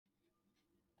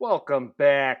Welcome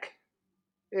back.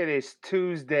 It is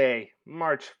Tuesday,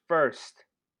 March 1st.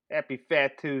 Happy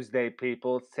Fat Tuesday,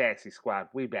 people. It's Taxi Squad.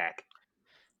 We back.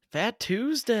 Fat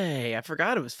Tuesday. I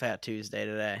forgot it was Fat Tuesday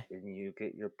today. Didn't you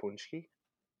get your punchki?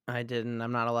 I didn't.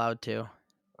 I'm not allowed to.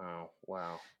 Oh,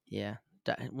 wow. Yeah.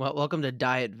 Well, welcome to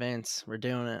Diet Vince. We're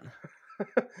doing it.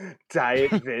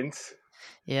 Diet Vince.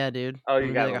 Yeah, dude. Oh, I'm you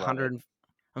gonna be gotta like love it. 100.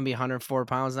 I'm gonna be 104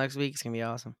 pounds next week. It's gonna be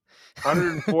awesome.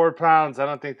 104 pounds. I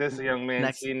don't think this young man's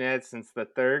next seen that since the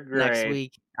third next grade.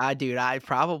 week, I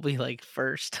probably like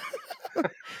first.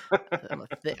 I'm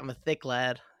a thick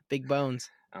lad. Big bones.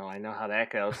 Oh, I know how that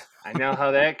goes. I know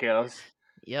how that goes.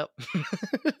 Yep.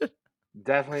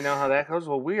 Definitely know how that goes.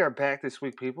 Well, we are back this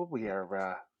week, people. We are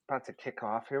about to kick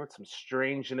off here with some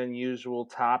strange and unusual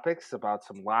topics about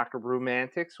some locker room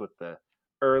antics with the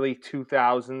early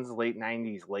 2000s, late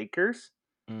 90s Lakers.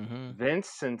 hmm Vince,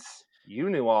 since you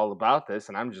knew all about this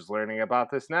and I'm just learning about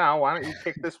this now, why don't you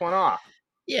kick this one off?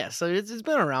 Yeah, so it's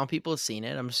been around. People have seen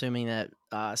it. I'm assuming that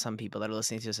some people that are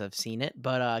listening to this have seen it.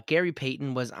 But Gary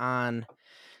Payton was on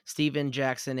Steven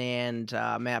Jackson and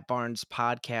Matt Barnes'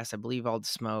 podcast. I believe All the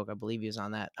Smoke. I believe he was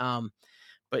on that.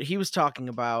 But he was talking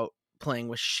about playing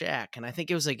with Shaq, and I think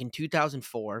it was like in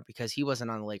 2004 because he wasn't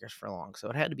on the Lakers for long, so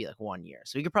it had to be like 1 year.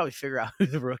 So we could probably figure out who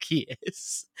the rookie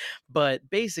is. But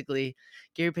basically,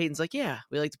 Gary Payton's like, yeah,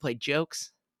 we like to play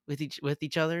jokes with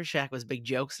each other. Shaq was a big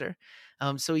jokester,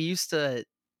 so he used to,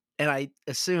 and I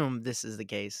assume this is the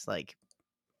case. Like,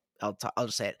 I'll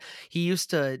just say it. He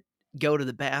used to go to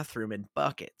the bathroom in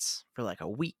buckets for like a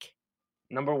week.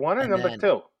 Number one or And number then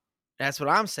two? that's what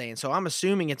I'm saying. So I'm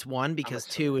assuming it's one I'm because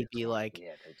two assuming would it's be one. like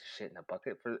Yeah, they just shit in a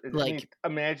bucket for. I mean, like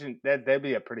imagine that'd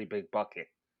be a pretty big bucket.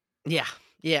 yeah.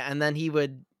 Yeah, and then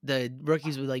the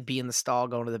rookies would like be in the stall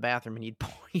going to the bathroom and he'd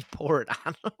pour it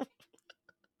on them.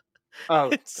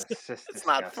 Oh, It's that's just it's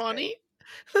not disgusting. funny.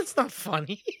 That's not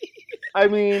funny. I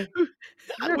mean,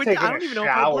 I you're I taking a don't even know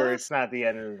if I'd shower, it's last. not the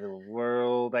end of the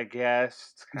world, I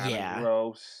guess. It's kinda Yeah.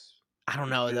 gross. I don't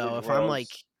know Usually though.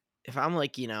 gross. If I'm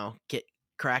like, get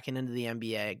cracking into the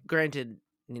NBA, granted,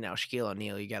 Shaquille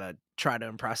O'Neal, you gotta try to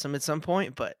impress him at some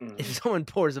point, but if Mhm. someone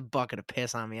pours a bucket of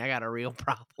piss on me, I got a real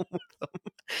problem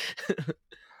with them.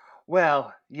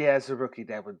 Well, yeah, as a rookie,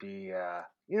 that would be,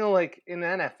 like, in the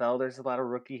NFL, there's a lot of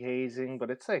rookie hazing, but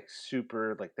it's, like,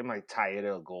 super like, they might tie you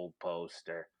to a goalpost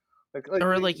or like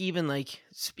Or like the even like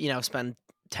spend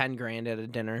 10 grand at a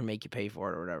dinner and make you pay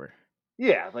for it or whatever.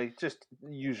 yeah, like, just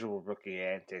usual rookie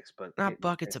antics, but Not getting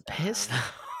buckets of pissed piss on,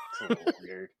 it's a though. little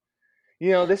weird.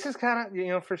 This is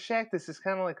kinda for Shaq, this is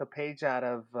kinda like a page out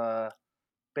of,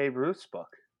 Babe Ruth's book.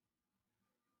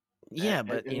 Yeah,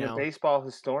 but And the baseball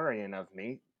historian of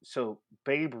me, so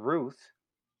Babe Ruth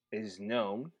is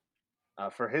known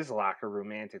for his locker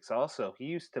room antics. Also, he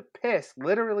used to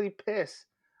literally piss,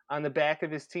 on the back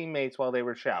of his teammates while they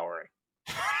were showering.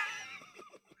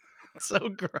 so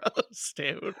gross,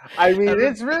 dude. I mean, Every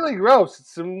it's really gross.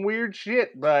 It's some weird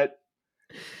shit, but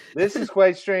this is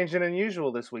quite strange and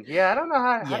unusual this week. Yeah, I don't know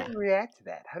how do Yeah. you react to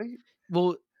that.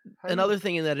 Well, How do you another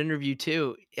thing in that interview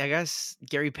too, I guess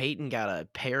Gary Payton got a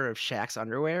pair of Shaq's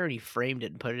underwear and he framed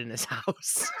it and put it in his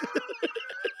house.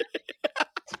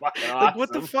 It's fucking Like,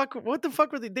 what the awesome. fuck? What the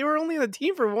fuck were they? They were only on the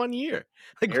team for 1 year.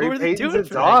 Like, what Gary were they Payton's a doing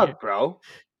for that year? dog, bro.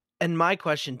 And my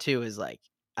question too is like,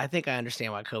 I think I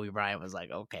understand why Kobe Bryant was like,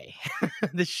 okay,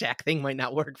 the Shaq thing might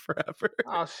not work forever.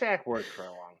 Oh, Shaq worked for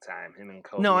a long time. Him and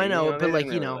No, Kobe, I know, they but didn't like,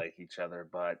 really like each other,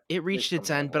 but it they reached its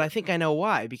somehow end, but I worked. think I know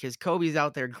why, because Kobe's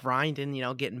out there grinding,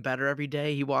 getting better every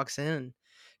day. He walks in and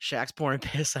Shaq's pouring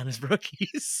piss on his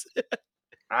rookies.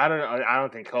 I don't know. I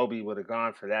don't think Kobe would have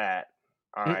gone for that.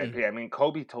 Mm-mm. R.I.P. I mean,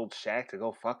 Kobe told Shaq to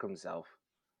go fuck himself.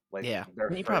 Like Yeah,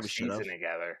 their he probably first should have. season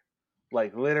together.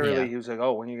 Like literally, Yeah, he was like,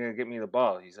 "Oh, when are you gonna get me the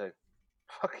ball?" He's like,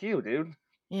 "Fuck you, dude."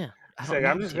 yeah, I He's don't like,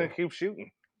 "I'm need just gonna to. keep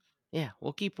shooting." Yeah,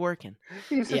 we'll keep working.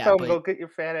 He used to Yeah, tell him, but "Go get your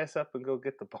fat ass up and go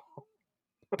get the ball."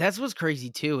 that's what's crazy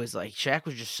too is like Shaq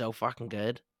was just so fucking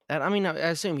good. And I mean, I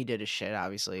assume he did his shit.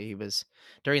 Obviously, he was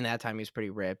during that time. He was pretty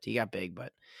ripped. He got big,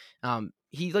 but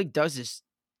he like does this.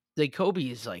 Like Kobe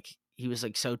is like he was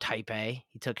like so type A.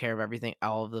 He took care of everything,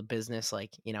 all of the business.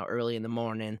 Like early in the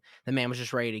morning, the man was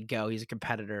just ready to go. He's a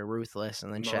competitor, ruthless,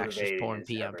 and then Shaq's just Motivated pouring as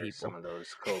pee on ever. Some people. of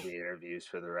those Kobe interviews,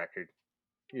 for the record.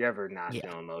 You ever not Yeah,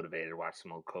 feeling motivated? Watch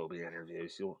some old Kobe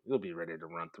interviews. You'll be ready to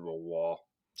run through a wall.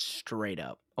 straight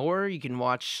up. Or you can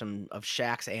watch some of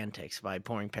Shaq's antics by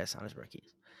pouring piss on his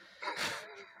rookies.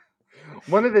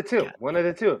 One of the two. God One damn. of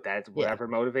the two. If that's Yeah. whatever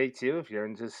motivates you, if you're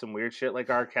into some weird shit like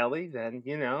R. Kelly, then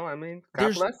I mean, God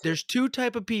There's bless you. there's 2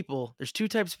 type of people. There's 2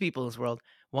 types of people in this world.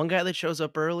 One guy that shows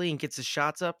up early and gets his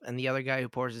shots up, and the other guy who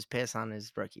pours his piss on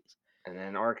his rookies. and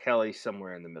then R. Kelly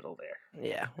somewhere in the middle there.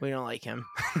 Yeah, we don't like him.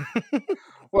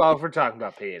 Well, if we're talking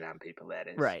about paying on people, that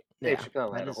is. Right, Dave yeah,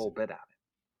 Chappelle had a whole bit on it.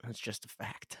 that's just a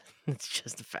fact. It's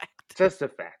just a fact. Just a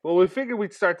fact. Well, we figured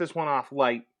we'd start this one off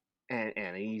light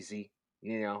and easy,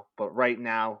 but right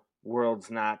now,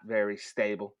 world's not very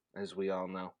stable, as we all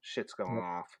know. Shit's going Yep,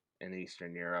 off in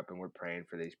Eastern Europe, and we're praying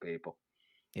for these people.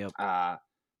 yep. Uh,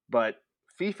 but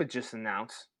FIFA just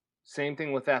announced, same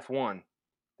thing with F1,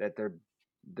 that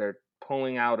they're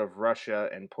pulling out of Russia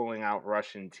and pulling out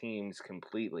Russian teams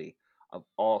completely of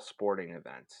all sporting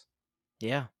events.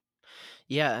 Yeah.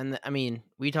 Yeah, and I mean,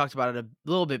 we talked about it a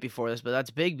little bit before this, but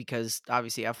that's big because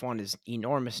obviously F1 is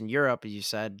enormous in Europe, as you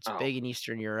said. It's Oh, big in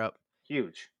Eastern Europe.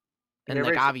 huge. And They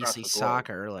like race across obviously the globe.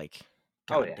 soccer, like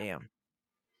Oh yeah. goddamn.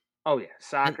 Oh yeah.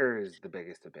 And Soccer is the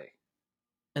biggest debate.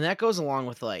 and that goes along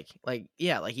with like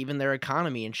yeah, like even their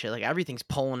economy and shit. Like everything's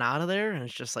pulling out of there, and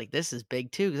it's just like this is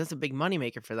big too because that's a big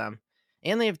moneymaker for them.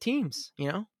 And they have teams,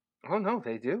 you know? Oh no,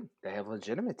 they do. They have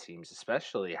legitimate teams,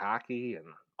 especially hockey and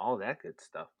all that good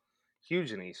stuff.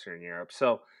 Huge in Eastern Europe.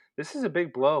 So this is a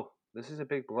big blow. This is a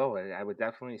big blow. I would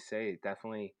definitely say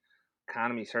definitely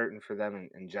economy's hurting for them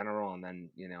in general, and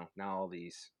then now all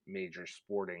these major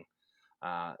sporting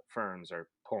firms are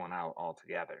pulling out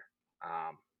altogether.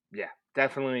 Um, yeah,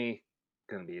 definitely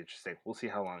going to be interesting. We'll see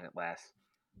how long it lasts.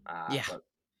 Yeah. But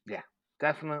yeah,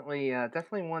 definitely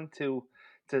one to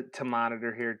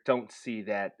monitor here. Don't see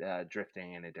that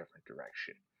drifting in a different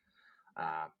direction.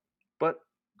 Uh, but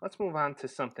let's move on to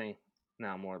something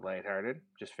now more lighthearted.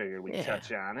 Just figured we'd Yeah.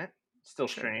 touch on it. Still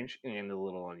Sure. strange and a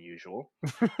little unusual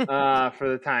for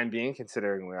the time being,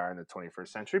 considering we are in the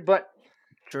 21st century. But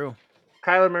True.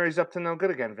 Kyler Murray's up to no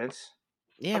good again, Vince.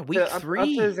 Yeah, Up week to up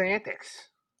to his 3. antics.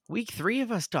 Week 3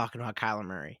 of us talking about Kyler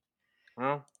Murray.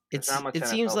 Well, there's not much It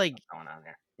seems NFL like stuff going on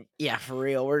here. yeah, for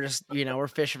real. We're just, we're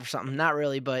fishing for something. Not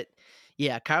really, but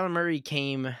yeah, Kyler Murray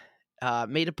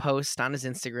made a post on his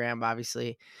Instagram,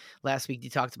 obviously. Last week he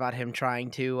talked about him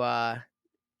trying to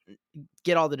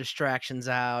get all the distractions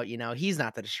out. He's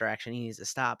not the distraction. He needs to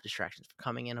stop distractions from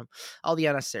coming in him. All the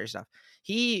unnecessary stuff.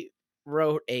 He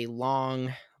wrote a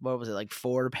long, what was it, like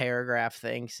 4-paragraph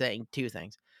thing saying 2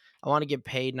 things. I want to get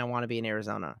paid and I want to be in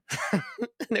Arizona.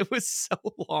 And it was so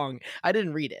long. I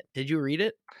didn't read it. Did you read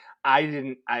it? I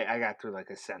didn't. I got through like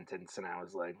a sentence and I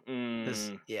was like,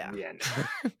 Yeah. yeah, no.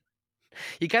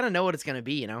 You kinda know what it's gonna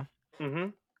be, you know?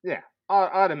 Yeah,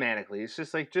 automatically. It's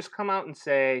just like just come out and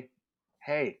say,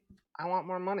 hey, I want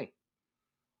more money,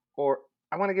 or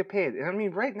I want to get paid. And I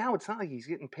mean, right now it's not like he's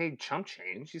getting paid chump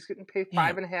change. He's getting paid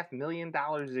Yeah. $5.5 million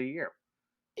a year.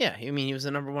 Yeah, I mean, he was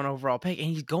the number 1 overall pick, and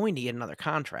he's going to get another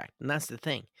contract, and that's the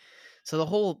thing. So the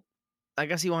whole I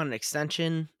guess he wanted an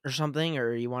extension or something,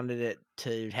 or he wanted it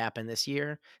to happen this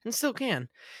year, and still can.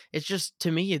 It's just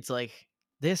to me, it's like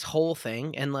this whole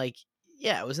thing, and like,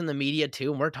 yeah, it was in the media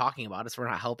too, and we're talking about it, so we're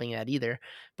not helping that either.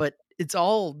 But it's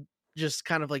all just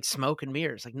kind of like smoke and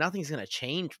mirrors. Like nothing's gonna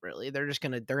change really. They're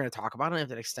gonna talk about it. If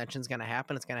that extension's gonna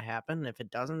happen, it's gonna happen. And if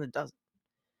it doesn't, it doesn't.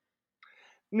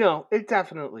 No, it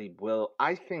definitely will.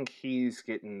 I think he's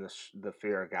getting the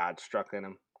fear of God struck in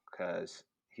him because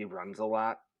he runs a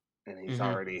lot and he's Hmm.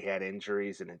 already had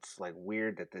injuries, and it's like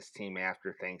weird that this team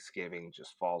after Thanksgiving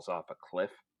just falls off a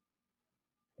cliff.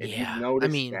 If you've Yeah, I noticed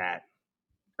mean that,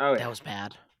 oh that yeah, was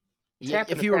bad. it's Yeah,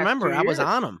 happened if the you past remember, two I was years.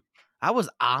 on them. I was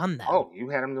on them. Oh, you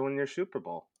had him to win your Super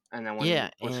Bowl, and then when Yeah,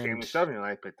 push came to and shove, you're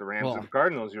like, "Pick the Rams or well, the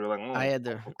Cardinals." You were like, "Oh,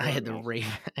 fuck the I had the Cardinals."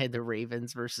 I had the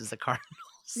Ravens versus the Cardinals.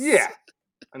 Yeah,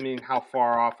 I mean, how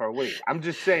far off are we? I'm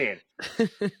just saying.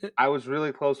 I was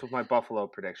really close with my Buffalo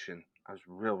prediction. I was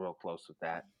real close with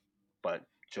that, but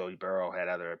Joey Burrow had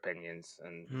other opinions,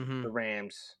 and Mhm. the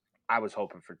Rams. I was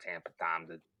hoping for Tampa Tom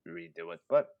to redo it,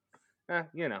 but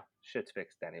shit's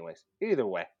fixed anyways. Either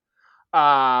way,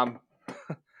 um,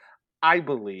 I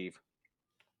believe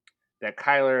that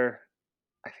Kyler.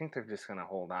 I think they're just gonna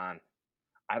hold on.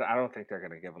 I don't think they're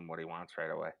gonna give him what he wants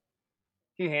right away.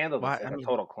 He handled us Why I like a mean,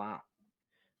 total clown.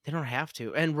 they don't have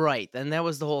to, and right, and that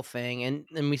was the whole thing, and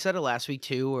we said it last week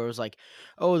too, where it was like,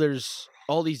 "Oh, there's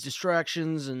all these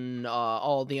distractions and,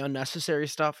 all the unnecessary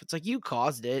stuff." It's like, you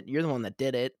caused it, you're the one that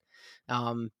did it.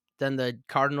 Then the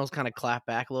Cardinals kinda clapped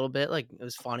back a little bit, like, it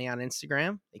was funny on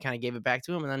Instagram. They kinda gave it back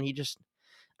to him, and then he just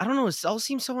I don't know, it all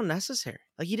seems so unnecessary.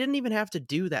 Like, he didn't even have to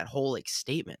do that whole, like,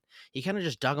 statement. He kinda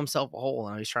just dug himself a hole,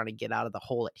 and he's trying to get out of the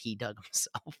hole that he dug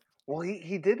himself. Well,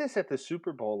 he did this at the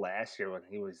Super Bowl last year when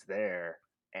he was there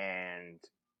and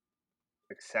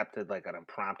accepted like an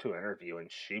impromptu interview,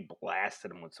 and she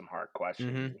blasted him with some hard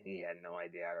questions, Mhm. and he had no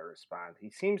idea how to respond. He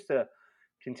seems to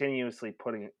continuously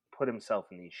put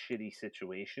himself in these shitty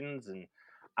situations, and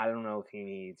I don't know if he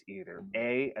needs either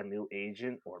a new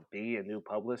agent, or B, a new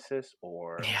publicist,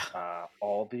 or Yeah.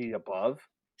 all the above.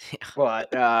 Yeah. But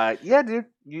yeah, dude,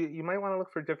 you might want to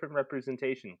look for different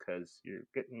representation because you're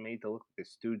getting made to look like a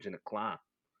stooge and a clown.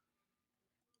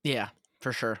 Yeah,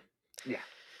 for sure. Yeah,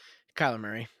 Kyler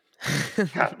Murray.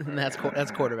 Kyler And Murray.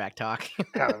 that's quarterback talk.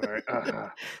 Kyler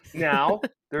Murray. Now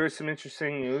there is some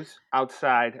interesting news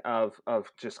outside of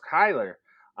just Kyler.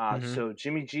 Mhm. So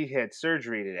Jimmy G had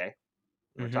surgery today.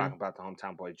 We're Mhm. talking about the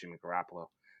hometown boy Jimmy Garoppolo.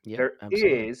 Yep, There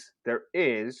absolutely. is there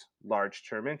is large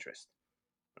term interest.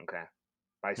 Okay,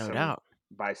 by No some doubt.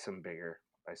 by some bigger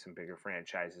by some bigger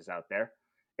franchises out there.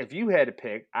 If you had to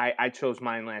pick, I chose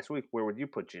mine last week. Where would you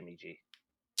put Jimmy G?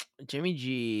 Jimmy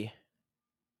G.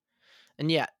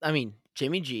 And yeah, I mean,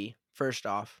 Jimmy G, first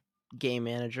off, game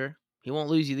manager. He won't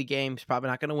lose you the game. He's probably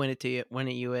not going to win it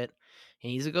you it. He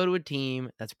needs to go to a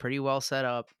team that's pretty well set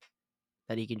up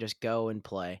that he can just go and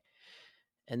play.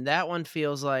 And that one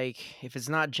feels like if it's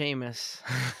not Jameis,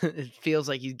 it feels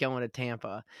like he's going to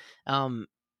Tampa. Um,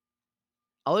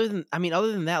 other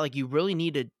than that, like you really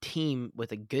need a team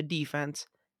with a good defense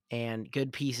and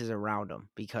good pieces around him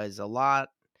because a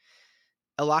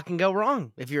lot can go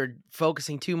wrong if you're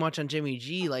focusing too much on Jimmy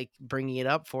G, like bringing it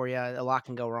up for you. A lot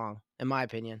can go wrong, in my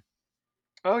opinion.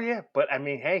 Oh yeah, but I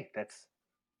mean, hey, that's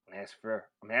I'm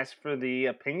asked for the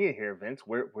opinion here, Vince.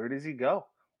 Where does he go?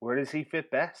 Where does he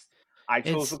fit best? I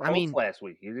chose It's, the I Colts mean, last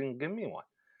week. You didn't give me one.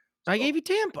 I So gave you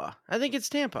Tampa. I think it's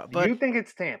Tampa, you but think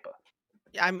it's Tampa?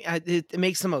 I mean, it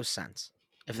makes the most sense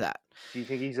if Do, that. do you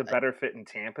think he's a Uh, better fit in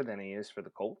Tampa than he is for the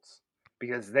Colts?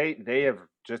 Because they have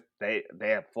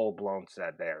full blown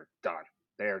said they are done.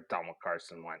 They are done with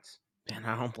Carson Wentz. And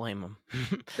I don't blame him.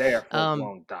 They are full um,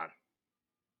 blown done.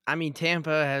 I mean, Tampa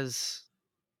has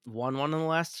won one in the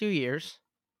last 2 years.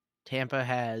 Tampa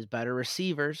has better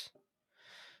receivers.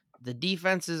 The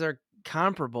defenses are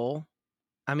comparable.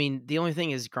 I mean, the only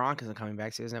thing is Gronk isn't coming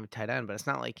back, so he doesn't have a tight end. But it's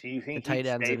not like Do you the think he'd tight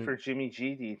ends stay and for Jimmy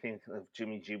G? Do you think if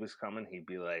Jimmy G was coming, he'd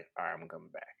be like, "All right, I'm coming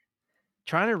back"?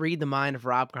 trying to read the mind of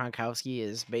Rob Gronkowski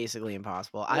is basically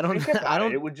impossible. I Well, don't. think I about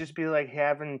it. don't. It would just be like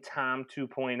having Tom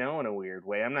 2.0 in a weird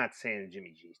way. I'm not saying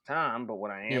Jimmy G's Tom, but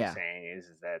what I am Yeah, saying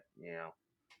is that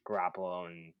Garoppolo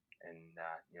and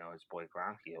his boy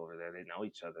Gronky over there, they know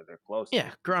each other. They're close.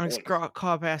 yeah. They're Gronk's boys.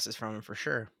 caught passes from him for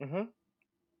sure. hmm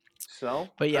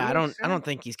So But could yeah, I make don't. I don't sense.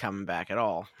 think he's coming back at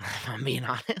all. If I'm being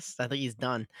honest, I think he's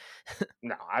done.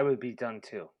 No, I would be done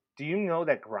too. Do you know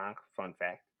that Gronk? Fun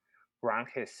fact: Gronk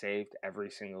has saved every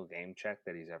single game check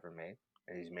that he's ever made,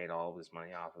 and he's made all of his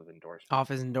money off of Off endorsements.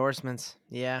 his endorsements,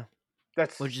 yeah,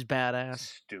 which That's is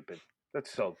badass. stupid.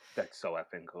 That's so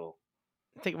effing cool.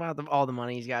 Think about all the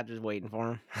money he's got just waiting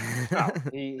for Oh,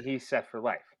 him. he's set for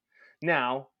life.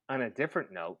 Now, on a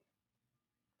different note,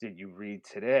 did you read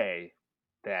today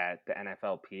that the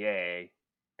NFLPA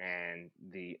and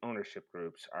the ownership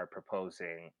groups are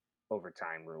proposing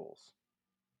overtime rules?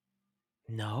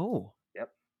 No.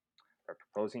 Yep, they're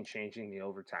proposing changing the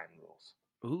overtime rules.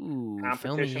 Ooh,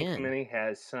 fill me Competition in. committee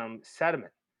has some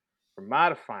sediment for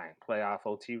modifying playoff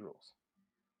OT rules.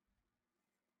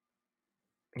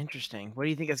 Interesting. What do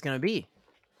you think that's gonna be?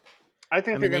 I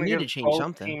I think they're mean, they going to need to give change both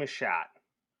something. team a shot.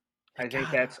 They I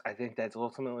think gotta. that's I think that's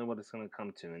ultimately what it's going to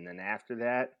come to, and then after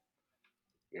that,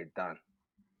 you're done.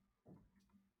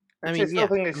 I Which I mean, still yeah.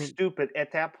 think I is mean, stupid.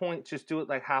 At that point, just do it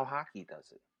like how hockey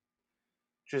does it.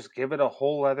 Just give it a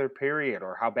whole other period,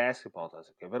 or how basketball does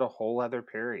it. Give it a whole other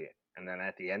period, and then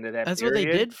at the end of that that's what they period,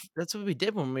 did. That's what we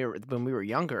did when we were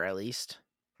younger, at least.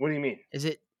 what do you mean? Is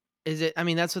it? Is it? I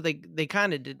mean, that's what they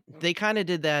kind of did. They kind of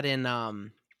did that in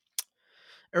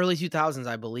early 2000s,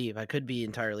 I believe. I could be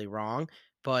entirely wrong,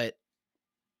 but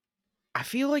I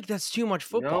feel like that's too much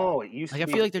football. No, it used Like to I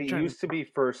be. feel like they're It trying. used to be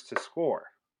first to score,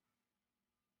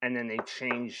 and then they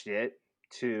changed it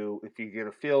to if you get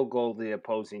a field goal, the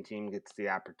opposing team gets the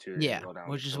opportunity to Yeah, go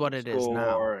down the which is field what and it is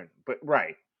now. score. But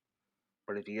right,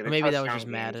 but if you get Or a maybe that was touchdown, just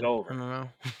game's Madden. I over. don't know.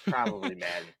 Probably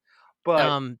Madden,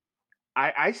 but um,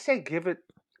 I say give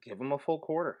them a full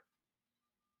quarter.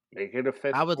 Make it a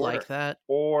I fifth would like quarter, that.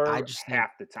 I or just think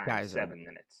half the time, guys are 7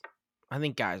 minutes. I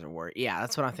think guys are worried. Yeah,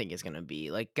 that's what I think it's gonna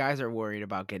be. Like guys are worried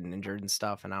about getting injured and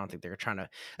stuff, and I don't think they're trying to,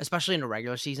 especially in the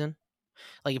regular season.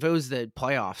 Like if it was the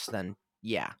playoffs, then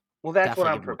yeah, Well, that's what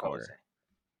definitely I'm give them a quarter. proposing.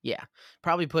 Yeah,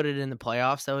 probably put it in the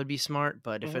playoffs. That would be smart.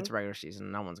 But if hmm it's regular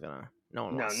season, no one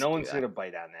No, wants to no do one's that. gonna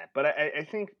bite on that, but I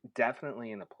think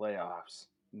definitely in the playoffs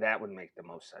that would make the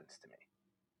most sense to me.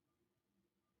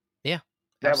 Yeah,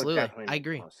 That would absolutely. definitely I make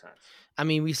the agree. most sense. I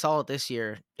mean, we saw it this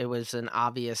year. It was an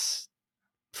obvious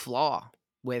flaw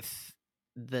with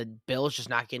the Bills just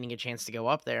not getting a chance to go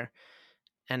up there.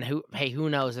 And who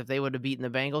knows if they would have beaten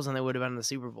the Bengals and they would have been in the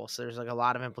Super Bowl. So there's like a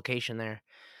lot of implication there.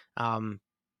 Um,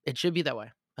 it should be that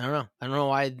way. I don't know. I don't know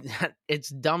why it's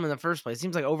dumb in the first place. It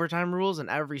seems like overtime rules in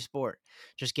every sport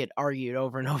just get argued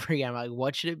over and over again. Like,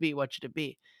 what should it be? What should it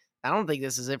be? I don't think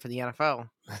this is it for the NFL,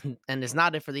 and it's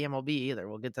not it for the MLB either.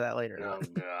 We'll get to that later. Oh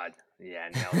But god. Yeah,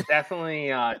 no.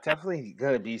 Definitely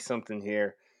gonna be something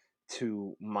here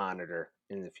to monitor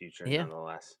in the future yeah,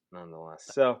 nonetheless. Nonetheless.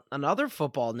 So, another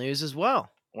football news as well.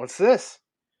 what's this?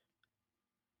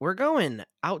 We're going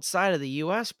outside of the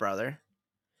U.S., brother.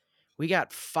 We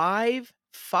got five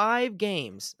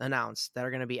games announced that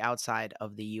are going to be outside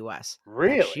of the U.S. next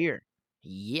Really? year.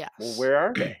 Well, Yes. where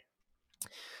are they?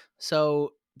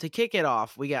 So to kick it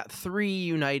off, we got 3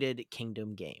 United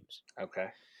Kingdom games. Okay.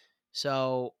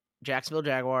 So Jacksonville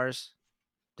Jaguars,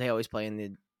 they always play in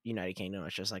the United Kingdom.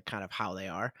 It's just like kind of how they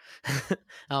are.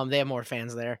 They have more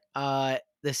fans there.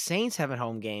 The Saints have a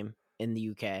home game in the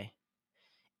UK,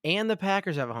 and the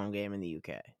Packers have a home game in the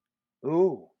UK.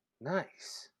 Ooh,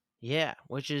 nice. Yeah,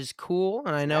 which is cool.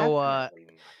 And I know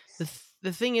Definitely nice.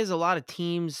 the thing is, a lot of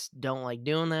teams don't like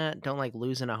doing that, don't like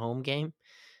losing a home game.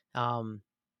 Um,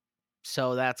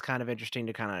 so that's kind of interesting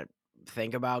to kind of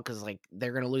think about because like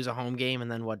they're gonna lose a home game,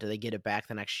 and then what do they get it back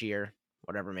the next year,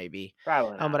 whatever it may be.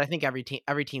 Probably not. But I think every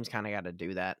team's kind of got to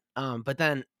do that. But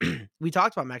then we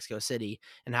talked about Mexico City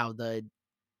and how the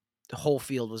whole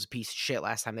field was a piece of shit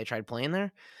last time they tried playing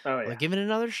there. Oh Well, yeah. give it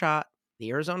another shot. The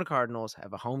Arizona Cardinals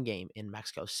have a home game in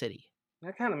Mexico City.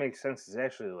 That kind of makes sense. It's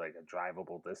actually like a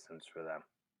drivable distance for them.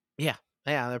 Yeah.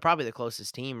 Yeah, they're probably the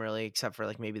closest team really, except for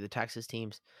like maybe the Texas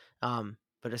teams.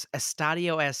 But it's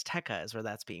Estadio Azteca is where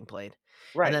that's being played.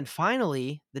 And Right. then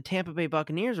finally, the Tampa Bay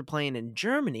Buccaneers are playing in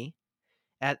Germany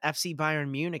at FC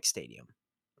Bayern Munich Stadium.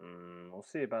 We'll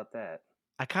see about that.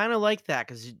 I kind of like that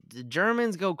because the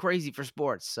Germans go crazy for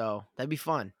sports, so that'd be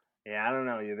fun. Yeah, I don't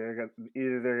know. Either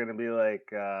they're gonna be like,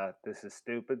 "This is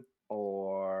stupid,"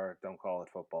 or "Don't call it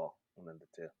football." One of the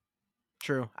two.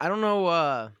 True. I don't know.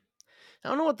 I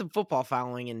don't know what the football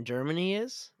following in Germany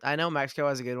is. I know Mexico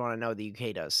has a good one. I know the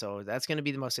UK does. So that's going to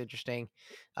be the most interesting.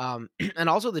 And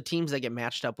also the teams that get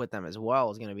matched up with them as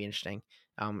well is going to be interesting.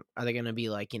 Are they going to be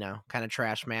like, kind of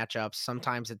trash matchups?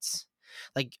 Sometimes it's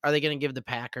like, are they going to give the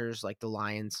Packers like the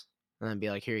Lions and then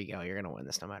be like, here you go, you're going to win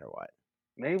this no matter what?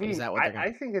 Like, is Maybe that what I, they're going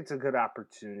I to? think it's a good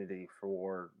opportunity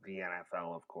for the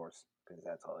NFL, of course, because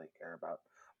that's all they care about.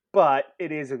 But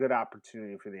it is a good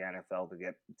opportunity for the NFL to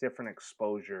get different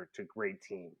exposure to great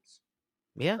teams,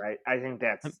 Yeah. right? I think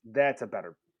Um, that's a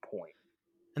better point.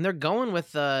 And they're going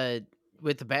with the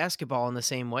basketball in the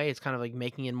same way. It's kind of like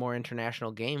making it a more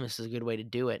international game. This is a good way to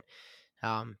do it.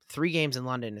 3 games in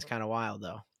London is kind of wild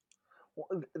though.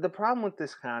 Well, the problem with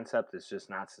this concept is just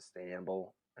not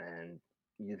sustainable, and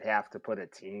you'd have to put a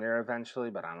team there eventually.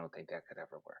 But I don't think that could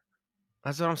ever work.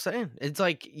 That's what I'm saying. It's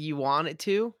like you want it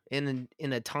to in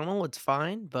a tunnel, it's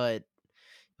fine, but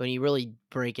when you really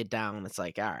break it down, it's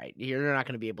like, all right, you're not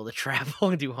going to be able to travel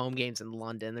and do home games in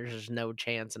London. There's just no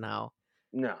chance in hell.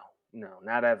 No, no,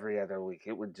 not every other week.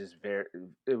 It would just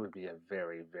it would be a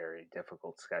very, very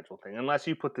difficult schedule thing unless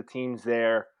you put the teams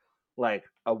there like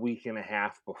a week and a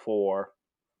half before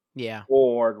Yeah.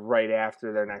 or right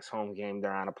after their next home game.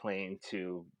 They're on a plane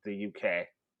to the UK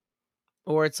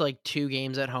Or it's like 2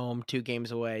 games at home, 2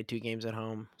 games away, 2 games at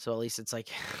home. So at least it's like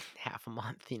half a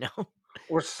month.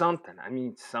 or something. I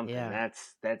mean, something Yeah.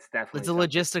 that's definitely It's a something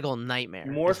logistical nightmare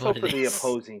more is so what it for the is.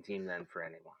 opposing team than for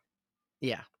anyone.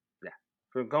 Yeah. Yeah,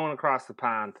 for going across the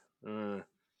pond,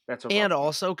 that's a rough And one.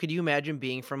 also, could you imagine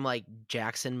being from like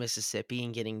Jackson, Mississippi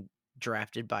and getting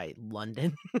drafted by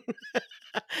London?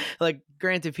 Like,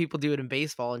 granted, people do it in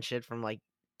baseball and shit from like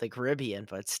the Caribbean,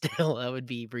 but still, that would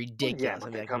be Well, yeah, ridiculous. but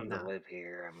I'd be they like, come to nah. live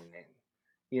here. I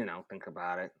mean, think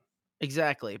about it.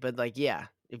 Exactly. But like, yeah,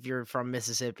 if you're from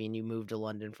Mississippi and you move to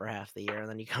London for half the year and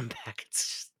then you come back,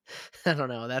 it's just, I don't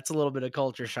know. That's a little bit of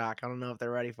culture shock. I don't know if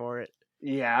they're ready for it.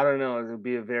 Yeah, I don't know. It would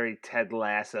be a very Ted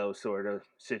Lasso sort of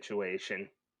situation.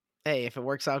 Hey, if it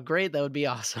works out great, that would be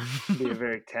awesome. Be a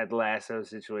very Ted Lasso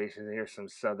situation. Here's some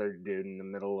southern dude in the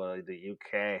middle of the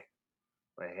UK,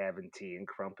 like having tea and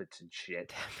crumpets and shit.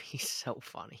 That'd be so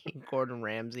funny. Gordon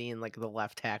Ramsay and like the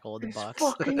left tackle of the It's Bucks.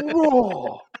 fucking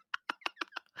raw.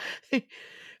 It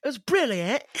was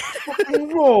brilliant. It's fucking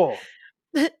raw.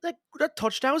 That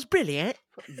touchdown was brilliant.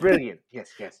 Brilliant. Yes,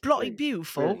 yes. Bloody Brilliant.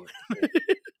 beautiful. Brilliant. Brilliant.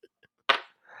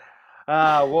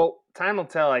 Well, time will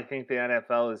tell. I think the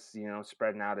NFL is,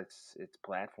 spreading out its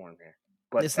platform here.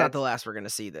 But It's not the that's last we're gonna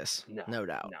see this, no, no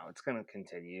doubt. no, it's going to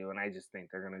continue, and I just think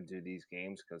they're going to do these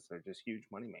games because they're just huge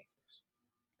money makers.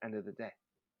 End of the day,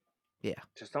 Yeah.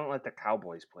 just don't let the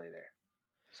Cowboys play there.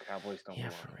 'Cause Cowboys don't Yeah,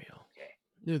 belong for in real. the UK.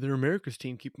 Yeah, they're America's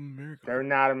team. Keep them America. They're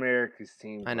not America's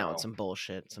team, I know it's bro. some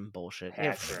bullshit. Some bullshit.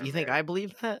 Yeah, Pats are you think I America.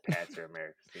 believe that? Pats are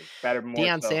America's team. Better, more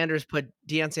Deion so. Sanders put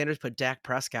Deion Sanders put Dak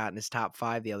Prescott in his top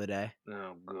 5 the other day.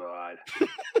 Oh God.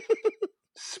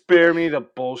 Spare me the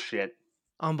bullshit.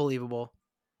 Unbelievable.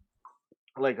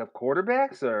 Like of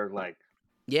quarterbacks or like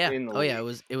Yeah. in the Oh yeah.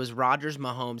 league It was Rodgers,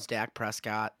 Mahomes, Dak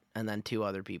Prescott, and then 2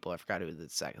 other people. I forgot who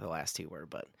the last 2 were,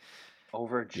 but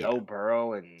over yeah. Joe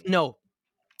Burrow and No,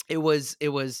 it was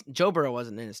Joe Burrow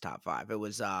wasn't in his top 5. It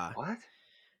was what?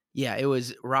 yeah, it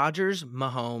was Rodgers,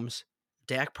 Mahomes,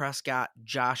 Dak Prescott,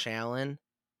 Josh Allen,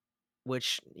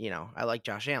 which, I like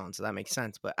Josh Allen, so that makes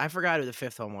sense. But I forgot who the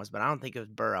 5th one was, but I don't think it was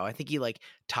Burrow. I think he like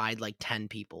tied like 10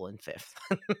 people in 5th.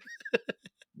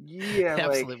 Yeah, like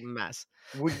Absolute mess.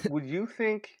 would you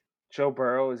think Joe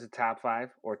Burrow is a top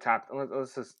 5 or top?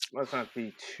 Let's not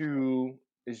be too.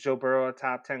 Is Joe Burrow a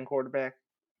top 10 quarterback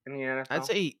in the I'd NFL?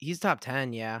 say he's top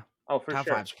 10, yeah. Oh, for Top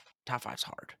sure. 5's top 5's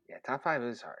hard. Yeah, top 5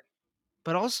 is hard.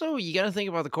 But also, you got to think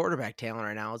about the quarterback talent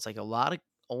right now. It's like a lot of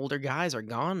older guys are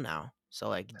gone now. So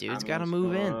like dude's got to Tommy's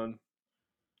move in. gone.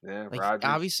 Yeah, Like Rodgers.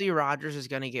 obviously Rodgers is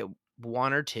going to get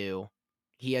 1 or 2.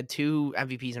 He had 2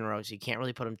 MVPs in a row, so you can't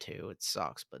really put him 2. It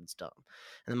sucks, but it's dumb.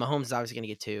 And then Mahomes is obviously going to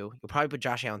get 2. You'll probably put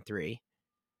Josh Allen 3.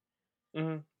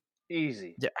 Mhm.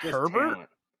 Easy. Just Herbert, talent.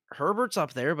 Herbert's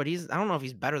up there, but I don't know if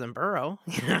he's better than Burrow.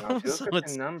 Now, if you So look at the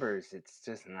it's numbers, it's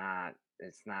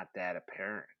not that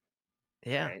apparent,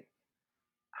 yeah. right?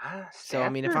 So I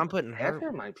mean, if I'm Stafford putting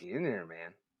Stafford might be in there,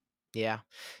 man. yeah,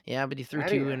 yeah, but he threw How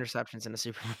do 2 you interceptions in a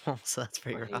Super Bowl, so that's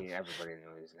pretty well, rough. everybody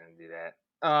knew he was gonna do that.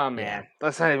 Oh, Yeah. man.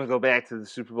 Let's not even go back to the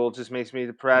Super Bowl, it just makes me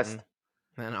depressed.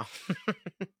 Mm-mm. I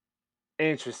know.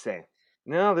 Interesting.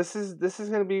 No, this is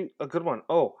gonna be a good one.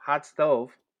 Oh, hot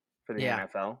stove for the Yeah,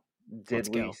 NFL. Did let's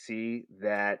we go. see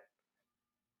that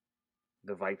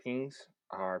the Vikings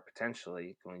are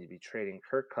potentially going to be trading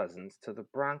Kirk Cousins to the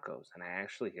Broncos? And I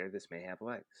actually hear this may have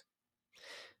legs.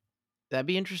 That'd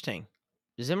be interesting.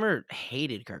 Zimmer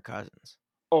hated Kirk Cousins.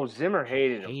 Oh, Zimmer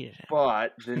hated him, Hated him.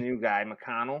 but the new guy,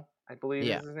 McConnell, I believe is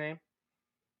Yeah. his name,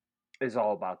 is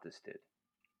all about this dude.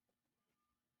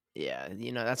 Yeah,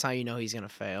 that's how you know he's gonna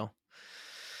fail.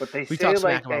 But they We say talked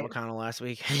smack like about McConnell last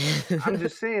week. I'm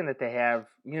just saying that they have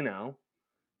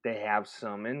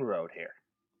some inroad here.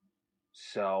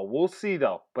 So we'll see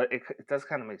though. But it does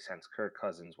kind of make sense. Kirk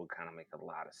Cousins would kind of make a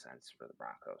lot of sense for the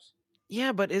Broncos.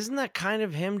 Yeah, but isn't that kind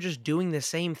of him just doing the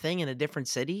same thing in a different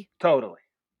city? Totally.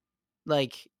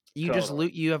 Like,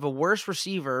 Totally. you have a worse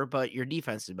receiver, but your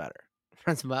defense is better.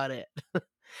 That's about it.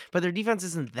 But their defense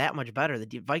isn't that much better.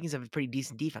 The Vikings have a pretty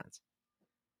decent defense.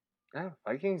 Yeah,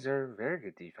 Vikings are very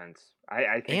good defense.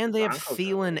 I think the And they have Broncos are a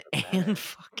little Thielen bit and better.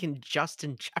 fucking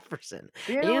Justin Jefferson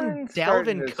and Thielen's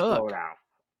starting Dalvin to slow Cook. down.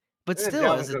 But Yeah, still,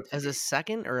 Dalvin as a Cook's a as a beast.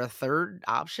 second or a third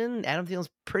option, Adam Thielen's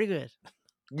pretty good.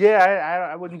 Yeah,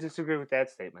 I wouldn't disagree with that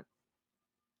statement.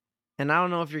 And I don't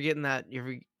know if you're getting that.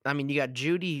 I mean, you got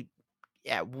Judy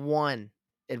at 1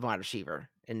 in wide receiver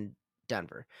in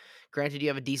Denver. Granted, you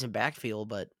have a decent backfield,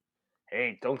 but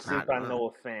Hey, don't I sleep don't on know.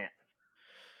 Noah Fant.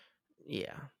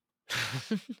 Yeah.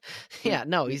 He Yeah,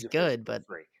 no, he's he's a good, physical but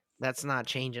freak. that's not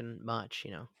changing much.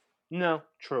 No,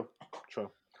 true,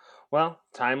 true. Well,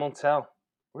 time will tell.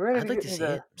 We're ready I'd to like get to into see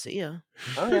the. it. See ya.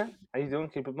 Oh yeah, how you doing?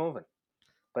 Keep it moving.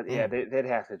 But yeah, Mm. they'd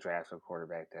have to draft a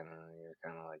quarterback then, and you're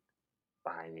kind of like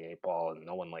behind the 8 ball, and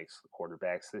no one likes the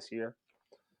quarterbacks this year.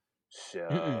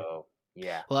 Mm-mm. So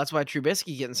yeah, Well, that's why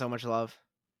Trubisky getting so much love.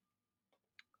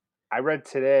 I read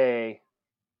today.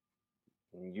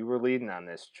 You were leading on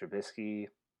this Trubisky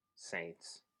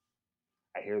Saints.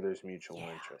 I hear there's mutual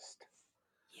Yeah. interest.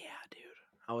 Yeah, dude.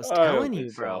 I was I don't telling think you,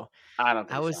 so. bro. I don't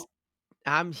I think was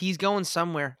so. he's going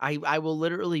somewhere. I will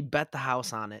literally bet the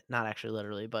house on it. Not actually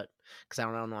literally, but because I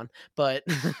don't own one. But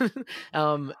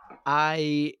um,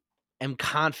 I am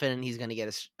confident he's going to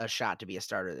get a shot to be a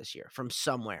starter this year from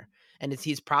somewhere. And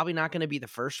he's probably not going to be the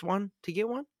first one to get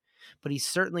one, but he's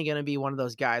certainly going to be one of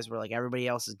those guys where like everybody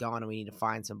else is gone and we need to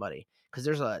find somebody. Because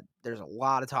there's a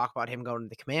lot of talk about him going to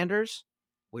the Commanders.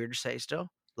 Weird to say still.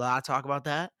 A lot of talk about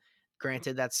that.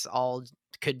 Granted, that's all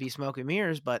could be smoke and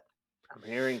mirrors, but I'm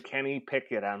hearing Kenny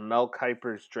Pickett on Mel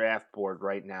Kiper's draft board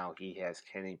right now. He has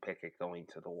Kenny Pickett going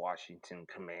to the Washington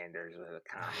Commanders of the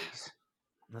commies.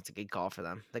 that's a good call for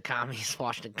them. The commies,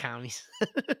 Washington commies.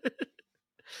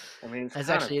 I mean, it's That's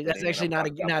kind of actually that's fitting in a actually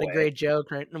fucked up not a way. great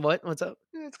joke, right? What's up?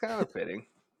 It's kind of fitting.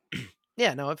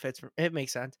 Yeah, no, it fits. It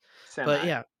makes sense. But Semi.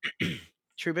 yeah,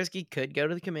 Trubisky could go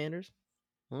to the Commanders.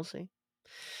 We'll see.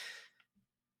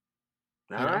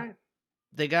 All You know, right.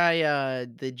 the guy,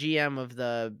 the GM of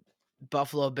the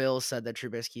Buffalo Bills said that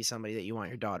Trubisky is somebody that you want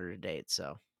your daughter to date.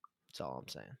 So that's all I'm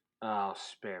saying. Oh,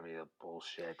 spare me the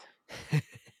bullshit.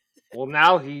 Well,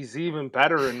 now he's even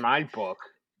better in my book.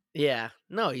 Yeah.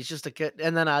 No, he's just a kid.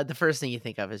 And then the first thing you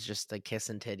think of is just the kiss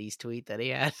and titties tweet that he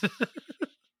had.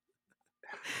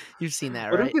 You've seen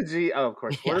that, What if right? the G? Oh, of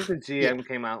course. What Yeah. if the Yeah. GM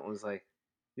came out and was like,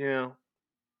 you know,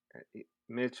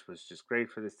 Mitch was just great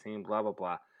for this team. Blah blah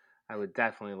blah. I would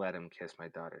definitely let him kiss my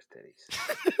daughter's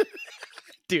titties.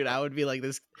 Dude, I would be like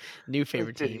this new Like,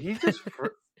 favorite team.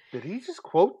 did he just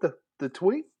quote the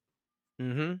tweet?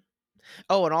 Hmm.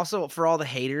 Oh, and also for all the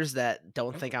haters that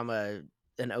don't think I'm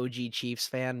an OG Chiefs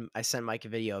fan, I sent Mike a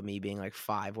video of me being like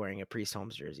 5 wearing a Priest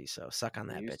Holmes jersey. So suck on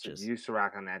You that, used to bitches. you used to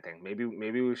rock on that thing. Maybe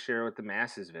we share it with the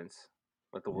masses, Vince.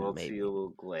 Let the world see Maybe. your little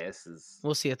glasses.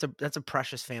 We'll see. That's a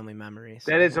precious family memory. That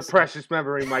So is we'll a see. precious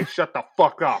memory, Mike. Shut the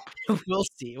fuck up. We'll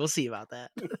see. We'll see about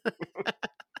that.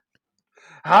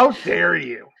 How dare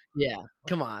you? Yeah.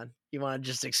 Come on. You want to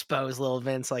just expose little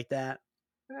Vince like that?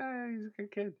 He's a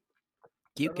good kid.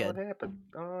 Cute Don't know what kid. happened.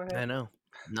 Don't know what I happened.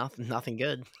 know. Nothing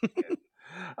good. Good.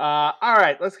 All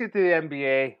right, let's get to the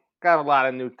NBA. Got a lot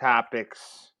of new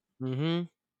topics. Hmm.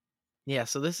 Yeah.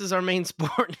 So this is our main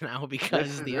sport now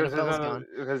because the NFL's gone.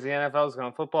 Because the NFL's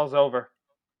gone. Football's over.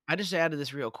 I just added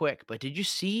this real quick, but did you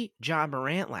see John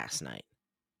Morant last night?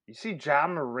 You see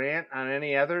John Morant on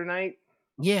any other night?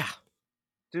 Yeah.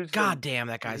 Dude's God damn,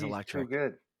 that guy's he's too electric.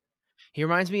 good. He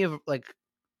reminds me of like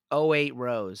 '08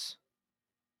 Rose.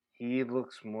 He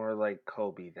looks more like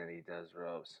Kobe than he does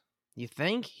Rose. You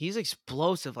think? He's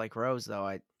explosive like Rose, though.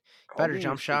 Better Kobe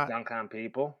jump used to shot. dunk on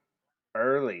people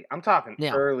early. I'm talking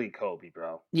Yeah. early Kobe,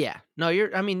 bro. Yeah. No,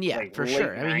 I mean, yeah, Like for late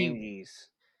sure. I mean, '90s,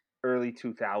 early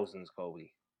 2000s Kobe.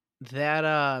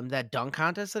 that dunk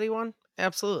contest that he won,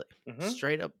 absolutely. Mhm.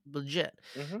 Straight up legit.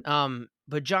 Mhm.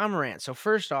 But John Morant, so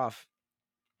first off,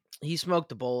 he smoked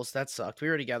the Bulls. That sucked. We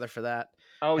were together for that.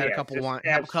 Oh Had a yeah, couple just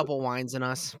have a couple wines in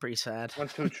us. Pretty sad. 1,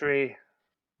 2, 3,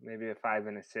 maybe a 5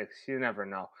 and a 6. You never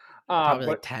know. Probably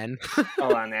like But 10.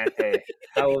 on that day,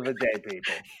 hell of a day,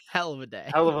 people. Hell of a day.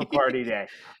 Hell of a party day.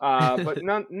 But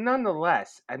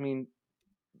nonetheless, I mean,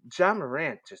 John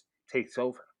Morant just takes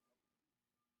over.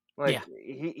 Like Yeah.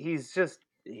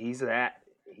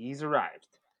 he's arrived.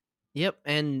 Yep,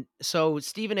 and so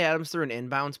Steven Adams threw an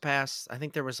inbounds pass. I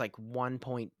think there was like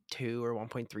 1.2 or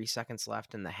 1.3 seconds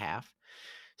left in the half.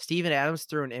 Steven Adams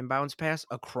threw an inbounds pass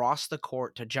across the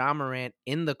court to John Morant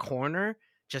in the corner.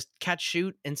 Just catch,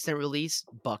 shoot, instant release,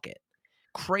 bucket.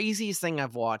 Craziest thing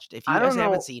I've watched. If you I guys don't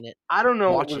haven't know. seen it, I don't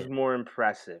know what watch was it. more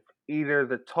impressive. Either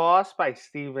the toss by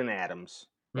Steven Adams,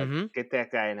 like Hmm. get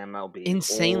that guy in MLB,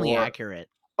 Insanely accurate.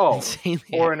 oh,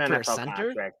 Insanely or an accurate for a NFL center.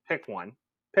 contract. Pick one.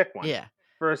 Pick one. Yeah,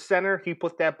 For a center, he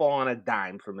put that ball on a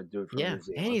dime from a dude from yeah, New and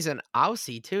Zealand. he's an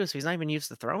Aussie too, so he's not even used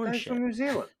to throwing Guys from shit. New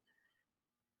Zealand.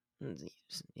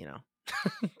 You know,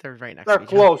 they're right next They're to each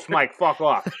other. close, Mike. Fuck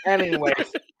off. Anyways,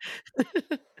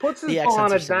 puts his The ball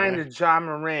on accents are a dime similar. to John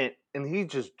Morant, and he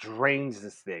just drains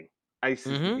this thing.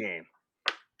 Ices the Hmm. game.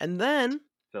 And then,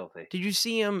 Filthy. did you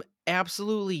see him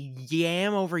absolutely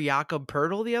yam over Jakob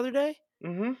Pertl the other day?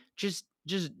 Mm-hmm. Just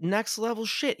next level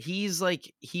shit. He's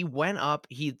like, he went up,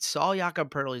 he saw Jakob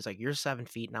Pertl, he's like, "You're 7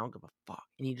 feet, and I don't give a fuck."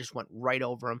 And he just went right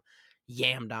over him,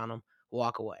 yammed on him,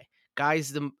 walk away.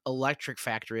 Guy's the electric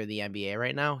factory of the NBA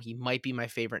right now. He might be my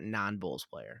favorite non-Bulls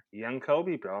player. Young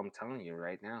Kobe, bro. I'm telling you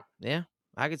right now. Yeah,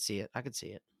 I could see it. I could see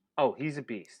it. Oh, he's a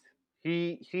beast.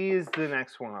 He is the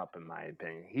next one up, in my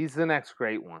opinion. He's the next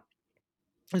great one.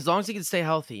 As long as he can stay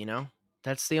healthy,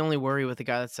 that's the only worry with a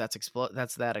guy that's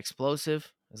that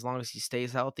explosive. As long as he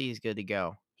stays healthy, he's good to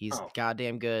go. He's Oh,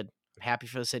 goddamn good. I'm happy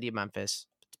for the city of Memphis.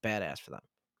 It's badass for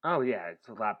oh yeah, it's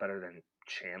a lot better than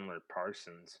Chandler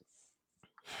Parsons.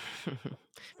 them.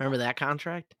 Remember that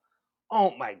contract?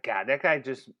 Oh my god, that guy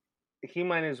he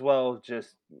might as well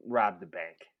just rob the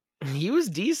bank. He was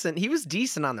decent. He was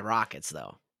decent on the Rockets,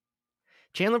 though.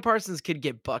 Chandler Parsons could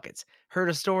get buckets. Heard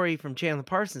a story from Chandler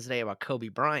Parsons today about Kobe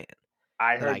Bryant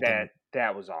I that heard I can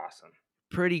that was awesome.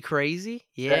 pretty crazy.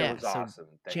 That Yeah. was So awesome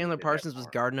that he Chandler did that Parsons was for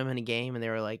him. guarding him in a game, and they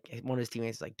were like, one of his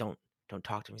teammates was like, don't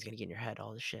talk to him. He's gonna get in your head.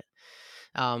 All this shit.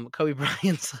 Kobe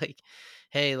Bryant's like,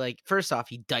 hey, like, first off,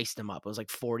 he diced him up. It was like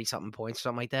 40 something points or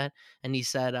something like that. And he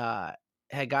said,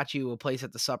 "Hey, got you a place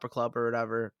at the supper club or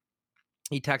whatever."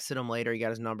 He texted him later. He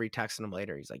got his number. He texted him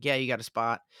later. He's like, "Yeah, you got a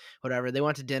spot, whatever." They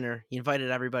went to dinner. He invited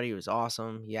everybody. It was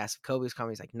awesome. He asked if Kobe was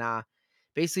coming. He's like, "Nah."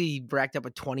 Basically, he racked up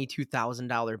a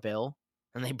 $22,000 bill,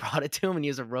 and they brought it to him, and he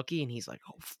was a rookie, and he's like,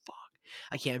 "Oh fuck,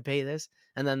 I can't pay this."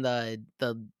 And then the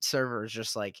server is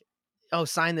just like, "Oh,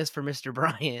 sign this for Mr.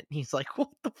 Bryant." He's like, "What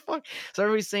the fuck?" So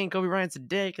everybody's saying Kobe Bryant's a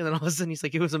dick, and then all of a sudden he's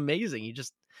like, "It was amazing. You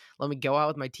just let me go out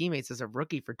with my teammates as a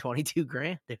rookie for 22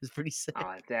 grand." It was pretty sick.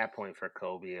 At that point for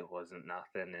Kobe, it wasn't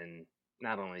nothing, and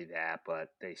not only that, but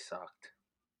they sucked.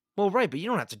 Well, right, but you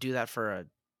don't have to do that for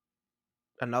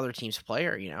another team's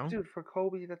player, you know? Dude, for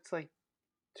Kobe, that's like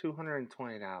 $220.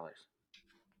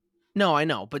 No, I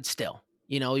know, but still,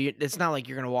 it's not like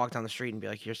you're gonna walk down the street and be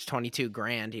like, "Here's 22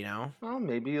 grand," you know? Well,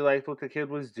 maybe you liked what the kid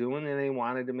was doing and they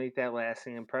wanted to make that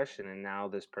lasting impression, and now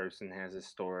this person has a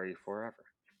story forever,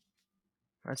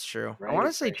 That's true. I right? wanna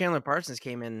It's say like, Chandler Parsons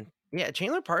came in yeah,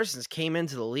 Chandler Parsons came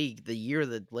into the league the year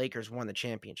the Lakers won the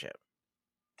championship.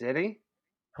 did he?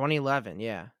 2011,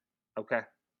 yeah. Okay.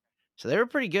 So they were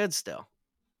pretty good still.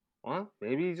 Well,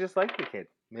 maybe he just liked the kid.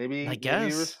 I Maybe he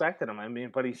guess. respected him. I mean,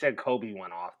 but he said Kobe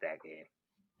went off that game,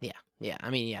 Yeah, yeah. I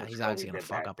mean, yeah, which he's Kobe obviously gonna did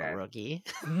fuck back up a then. rookie.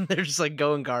 They're just like,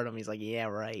 "Go and guard him." He's like, "Yeah,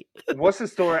 right." What's the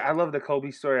story? I love the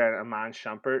Kobe story on Amon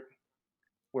Shumpert,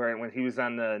 where when he was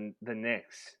on the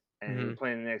Knicks and he was Mhm.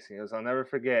 playing the Knicks, and he goes, "I'll never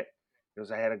forget." He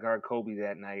goes, "I had to guard Kobe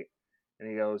that night," and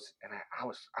he goes, "And I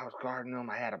was guarding him.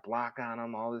 I had a block on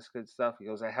him, all this good stuff." He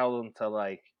goes, "I held him to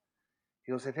like."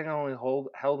 He goes, "I think I only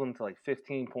held him to like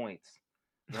 15 points."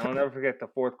 And I'll never forget the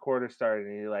fourth quarter started,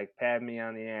 and he like patted me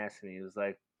on the ass, and he was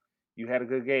like, "You had a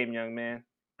good game, young man,"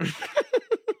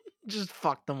 Just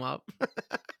fucked them up.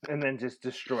 and then just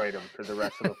destroyed him for the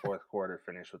rest of the fourth quarter.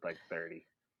 Finished with like 30.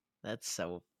 It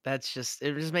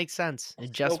just makes sense. It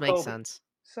So just makes Kobe, sense.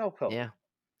 so Kobe. Yeah.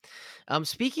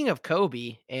 Speaking of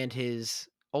Kobe and his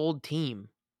old team,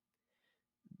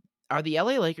 are the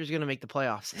LA Lakers gonna make the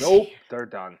playoffs this year? Nope, they're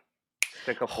done.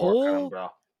 Stick a fork in them, Whole bro.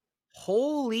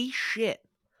 Holy shit.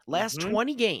 Last Hmm.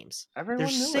 20 games, they're Everyone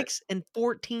knew it. 6 and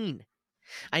 14.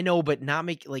 I know, but not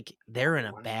make like, they're in a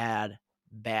Everyone. bad,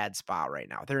 bad spot right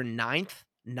now. They're ninth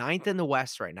in the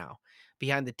West right now,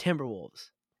 behind the Timberwolves,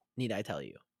 need I tell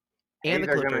you, and Hey, the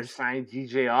they're gonna Clippers. sign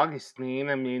DJ Augustine.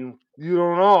 I mean, you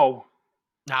don't know.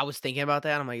 I was thinking about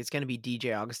that. I'm like, it's gonna be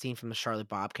DJ Augustine from the Charlotte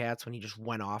Bobcats when he just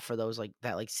went off for those like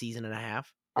season and a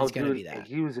half. Oh, It's gonna dude, be that.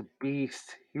 he was a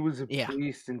beast. He was a Yeah.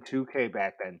 beast in 2K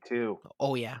back then too.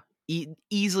 Oh yeah.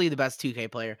 Easily the best 2K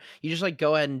player. You just like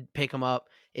go ahead and pick him up.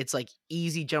 It's like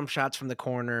easy jump shots from the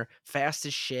corner, fast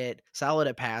as shit, solid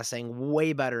at passing,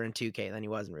 way better in 2K than he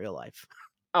was in real life.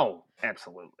 Oh,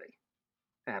 absolutely,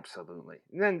 absolutely.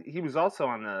 And then he was also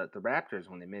on the Raptors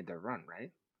when they made their run,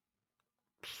 right?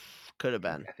 Could have I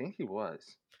think been. I think he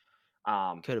was.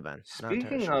 Could have been. Not entirely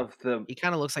Speaking sure. of the, He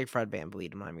kind of looks like Fred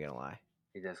VanVleet, I'm not even gonna lie.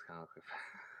 he does kind of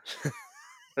look.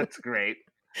 That's great.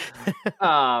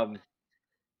 Um,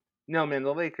 no, man,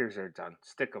 the Lakers are done.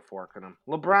 Stick a fork in them.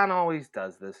 LeBron always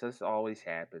does this. This always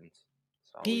happens.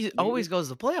 It's always He always goes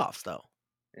to the playoffs though.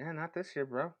 yeah, not this year,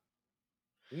 bro.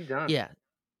 He done. Yeah.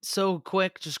 So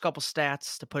quick, just a couple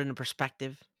stats to put into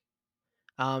perspective.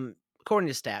 According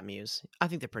to StatMuse, I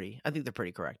think they're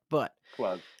pretty correct. But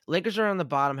Plug. Lakers are on the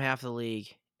bottom half of the league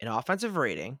in offensive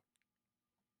rating,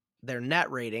 their net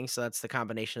rating, so that's the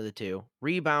combination of the two,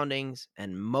 reboundings,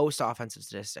 and most offensive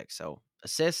statistics. So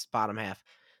assists, bottom half,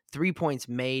 3 points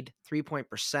made, 3 point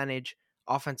percentage,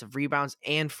 offensive rebounds,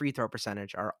 and free throw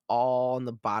percentage are all in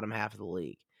the bottom half of the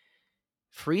league.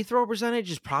 Free throw percentage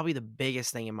is probably the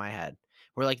biggest thing in my head.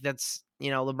 Where like that's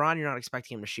LeBron, you're not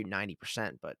expecting him to shoot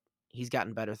 90%, but he's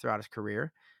gotten better throughout his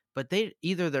career. But they're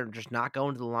just not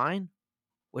going to the line,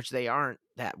 which they aren't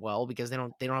that well because they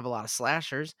don't have a lot of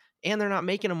slashers, and they're not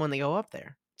making them when they go up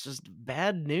there. It's just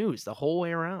bad news the whole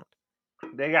way around.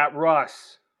 They got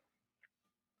Russ.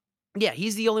 Yeah,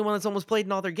 he's the only one that's almost played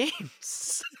in all their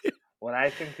games. What I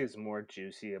think is more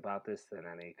juicy about this than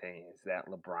anything is that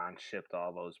LeBron shipped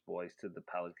all those boys to the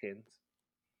Pelicans,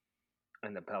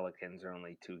 and the Pelicans are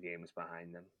only 2 games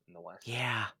behind them in the West.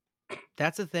 Yeah,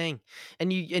 that's the thing.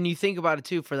 And you think about it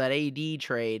too for that AD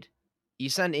trade. You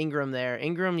send Ingram there.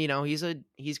 Ingram, he's a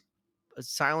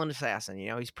silent assassin,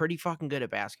 he's pretty fucking good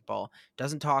at basketball.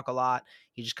 Doesn't talk a lot.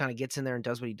 He just kind of gets in there and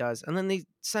does what he does. And then they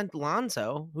sent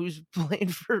Lonzo, who's playing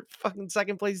for fucking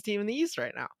second place team in the East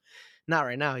right now. Not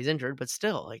right now, he's injured, but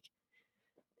still, like,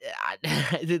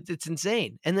 it's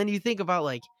insane. And then you think about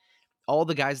like all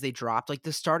the guys they dropped, like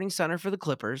the starting center for the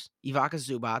Clippers, Ivica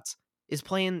Zubac, is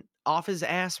playing off his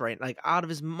ass like out of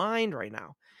his mind right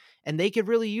now. And they could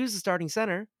really use the starting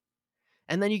center.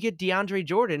 And then you get DeAndre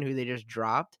Jordan, who they just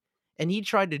dropped, and he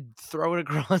tried to throw it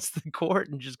across the court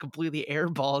and just completely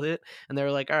airballed it. And they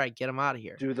were like, all right, get him out of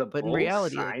here. Do the But in Bulls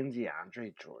reality, like, sign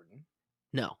DeAndre Jordan?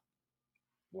 no,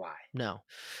 Why? no.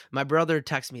 My brother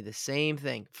texted me the same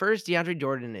thing. First, DeAndre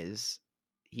Jordan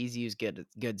he's used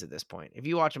goods at this point. If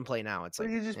you watch him play now, it's But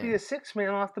like, he could just be eh. a six man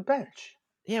off the bench.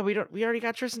 Yeah, we already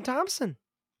got Tristan Thompson.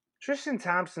 Tristan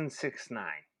Thompson 6'9".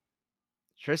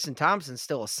 Tristan Thompson's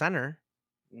still a center.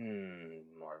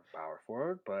 More of a power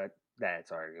forward, but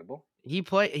that's arguable. He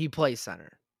plays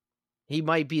center. He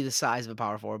might be the size of a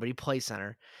power forward, but he plays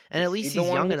center. And at Is he least the he's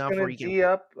one young who's enough gonna where he can D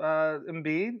up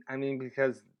Embiid? I mean,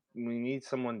 because we need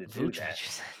someone to do that. Vucevic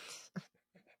is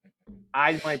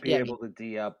I might be Yeah, able to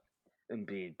D up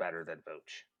Embiid better than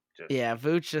Vooch. Just yeah,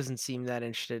 Vooch doesn't seem that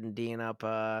interested in D'ing up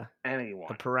a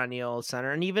anyone. perennial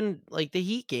center. And even like the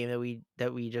Heat game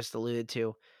that we just alluded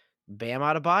to, Bam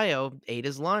Adebayo ate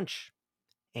his lunch.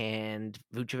 And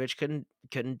Vucevic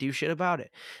couldn't do shit about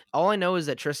it. All I know is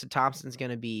that Tristan Thompson's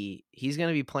he's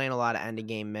gonna be playing a lot of end of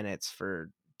game minutes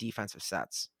for defensive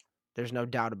sets. There's no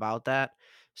doubt about that.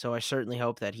 So I certainly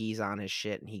hope that he's on his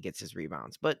shit and he gets his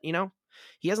rebounds. But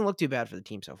he hasn't looked too bad for the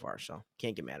team so far, so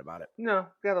can't get mad about it. No,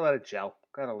 gotta let it gel.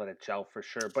 Gotta let it gel for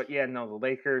sure. But yeah, no, the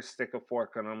Lakers stick a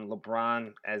fork on them.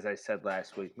 LeBron, as I said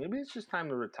last week, maybe it's just time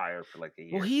to retire for like a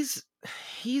Well, year.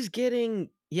 he's getting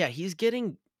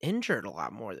injured a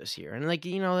lot more this year. And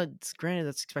that's granted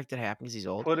that's expected to happen because he's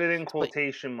old. Put it in But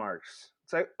quotation marks.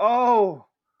 It's like, oh,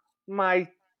 my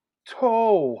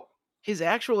toe. he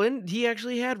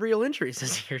actually had real injuries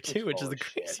this year It's too, which is full the of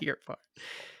shit. crazier part. It's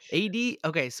full of shit. AD,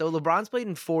 okay, so LeBron's played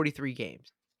in 43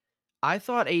 games. I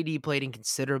thought AD played in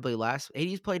considerably less.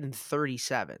 AD's played in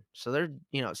 37. So they're,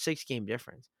 6 game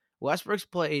difference. Westbrook's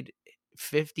played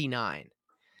 59.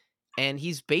 And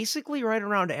he's basically right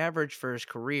around average for his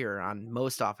career on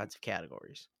most offensive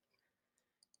categories,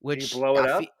 Do you which blow it I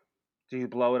feel up? Do you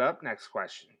blow it up? Next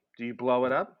question. Do you blow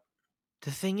it up?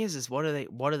 the thing is what do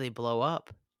they blow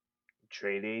up?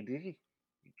 Trade AD. You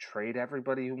trade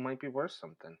everybody who might be worth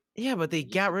something. Yeah, but they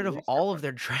got rid of Release all of everybody.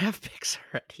 their draft picks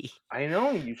already. I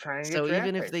know you trying to get So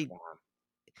draft picks for them.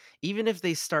 even if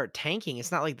they start tanking,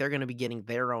 it's not like they're going to be getting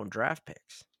their own draft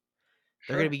picks.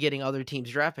 They're going to Sure. be getting other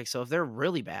teams' draft picks. So if they're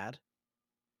really bad,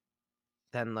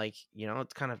 then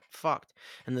it's kind of fucked.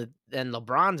 And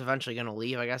LeBron's eventually going to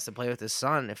leave, I guess, to play with his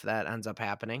son if that ends up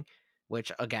happening. Which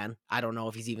again, I don't know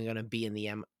if he's even going to be in the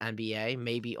NBA.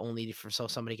 Maybe only for so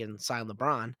somebody can sign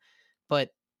LeBron.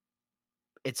 But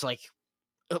it's like,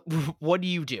 what do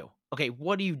you do? Okay,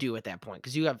 what do you do at that point?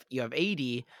 Because you have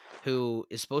AD, who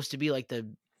is supposed to be like the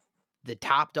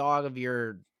top dog of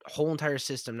your whole entire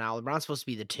system now. LeBron's supposed to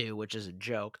be the 2, which is a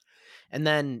joke. And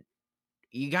then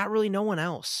you got really no one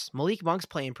else. Malik Monk's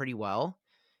playing pretty well.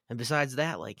 And besides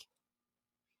that,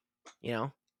 you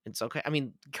know, it's okay. I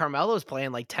mean, Carmelo's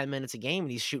playing like 10 minutes a game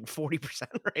and he's shooting 40%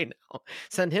 right now.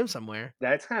 Send him somewhere.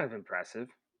 That's kind of impressive.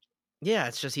 Yeah,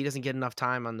 it's just he doesn't get enough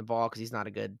time on the ball because he's not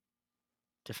a good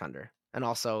defender. And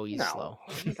also he's No, slow.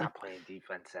 he's not playing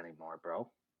defense anymore, bro.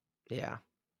 Yeah.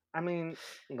 I mean,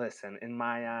 listen, in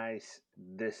my eyes,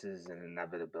 this is an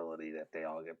inevitability that they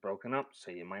all get broken up,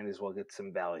 so you might as well get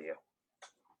some value.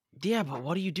 Yeah, but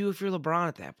what do you do if you're LeBron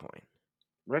at that point?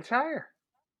 Retire.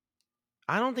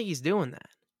 I don't think he's doing that.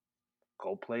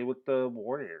 Go play with the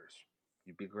Warriors.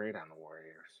 You'd be great on the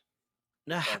Warriors.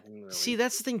 Nah, Have him see, release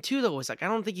that's you. the thing too, though. Is like I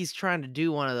don't think he's trying to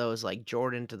do one of those like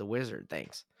Jordan to the Wizard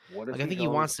things. What if Like I he think he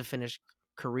goes wants to finish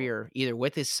career either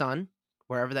with his son,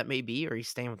 wherever that may be, or he's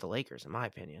staying with the Lakers. In my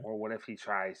opinion, or what if he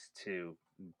tries to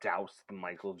douse the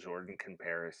Michael Jordan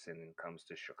comparison and comes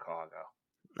to Chicago?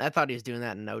 I thought he was doing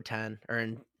that in 010 or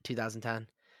in 2010,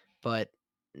 but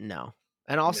no.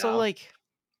 And also, No.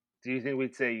 Do you think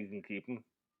we'd say you can keep him?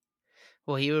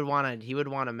 well, he would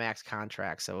want a max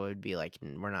contract, so it would be like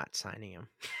we're not signing him.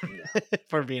 No.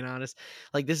 For being honest,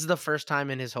 like this is the first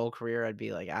time in his whole career I'd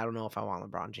be like, I don't know if I want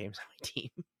LeBron James on my team.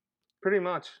 Pretty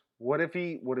much. What if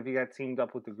he got teamed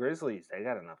up with the Grizzlies? They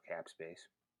got enough cap space.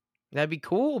 That'd be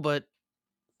cool, but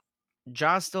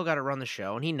Ja's still got to run the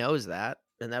show, and he knows that.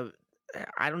 And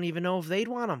I don't even know if they'd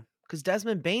want him because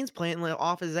Desmond Bane's playing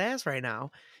off his ass right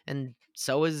now, and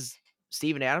so is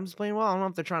Steven Adams playing well. I don't know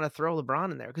if they're trying to throw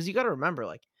LeBron in there because you got to remember,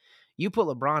 like, you put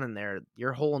LeBron in there,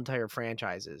 your whole entire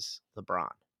franchise is LeBron.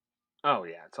 Oh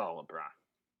yeah, it's all LeBron.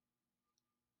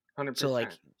 So 100%.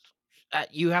 like,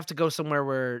 you have to go somewhere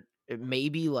where it may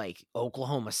be like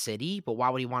Oklahoma City, but why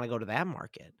would he want to go to that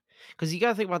market? Because you got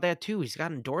to think about that too. He's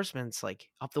got endorsements like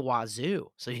up the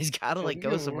wazoo, so he's got to So like you go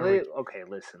can somewhere where, okay,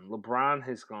 listen. LeBron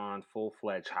has gone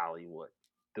full-fledged Hollywood.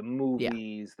 The yeah,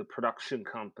 movies, the production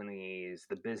companies,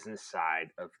 the business side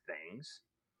of things.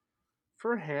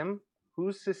 For him,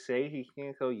 who's to say he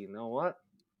can't go, you know what?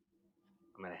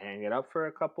 I'm going to hang it up for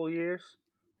a couple years,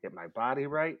 get my body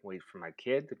right, wait for my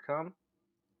kid to come,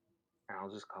 and I'll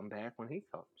just come back when he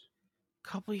comes.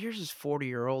 couple years is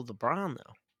 40-year-old LeBron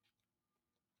though.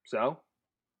 So,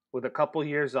 with a couple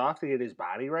years off to get his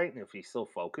body right, and if he still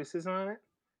focuses on it,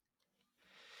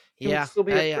 He would Yeah, still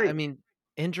be a I freak. mean,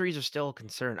 injuries are still a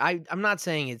concern. I'm not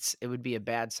saying it would be a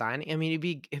bad signing. I mean,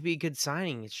 it'd be a good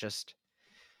signing. It's just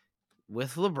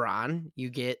with LeBron,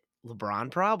 you get LeBron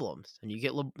problems, and you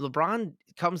get LeBron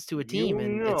comes to a You team,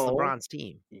 and it's know, LeBron's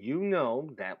team. you know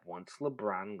that once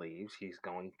LeBron leaves, he's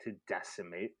going to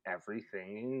decimate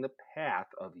everything in the path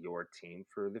of your team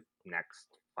for the next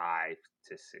 5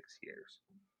 to 6 years.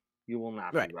 You will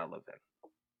not be Right. relevant.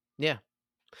 Yeah.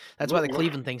 That's why Look, the look,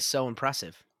 Cleveland thing's so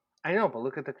impressive. I know, but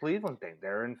look at the Cleveland thing.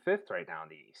 They're in fifth right now in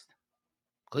the East.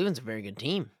 Cleveland's a very good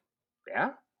team.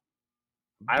 Yeah,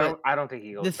 I But don't. I don't think he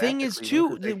the goes back thing to is Cleveland too,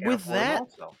 because they can't with afford him. that,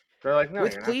 Also, they're like, no,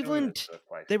 with you're not doing this Cleveland, to this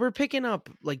place. they were picking up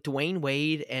like Dwayne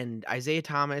Wade and Isaiah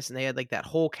Thomas, and they had like that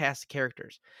whole cast of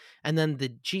characters. And then the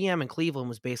GM in Cleveland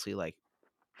was basically like,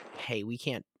 "Hey, we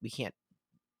can't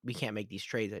make these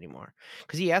trades anymore,"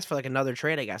 because he asked for like another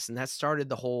trade, I guess, and that started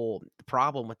the whole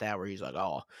problem with that, where he's like,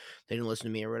 "Oh, they didn't listen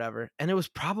to me or whatever," and it was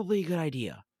probably a good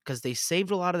idea because they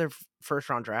saved a lot of their first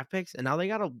round draft picks, and now they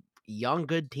got a young,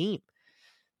 good team.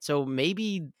 So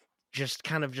maybe just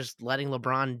letting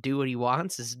LeBron do what he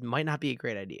wants might not be a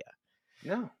great idea.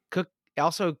 No, Cook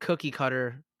also cookie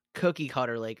cutter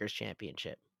Lakers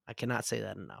championship. I cannot say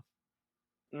that enough.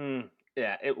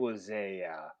 yeah, it was a.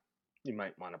 You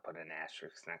might want to put an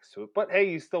asterisk next to it, but hey,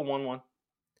 you still won one.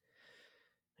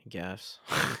 I guess.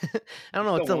 I don't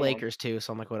You know. still It's the won one. Lakers too,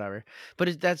 so I'm like, whatever.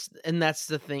 But that's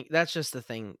the thing. That's just the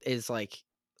thing. Is like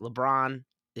LeBron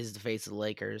is the face of the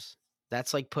Lakers.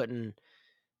 That's like putting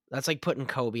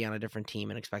Kobe on a different team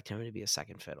and expect him to be a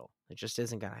second fiddle. It just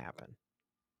isn't gonna happen.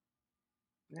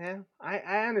 Yeah,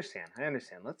 I understand. I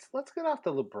understand. Let's get off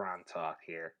the LeBron talk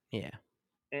here, Yeah.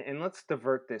 and let's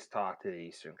divert this talk to the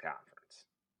Eastern Conference.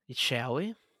 Shall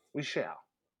we? We shall.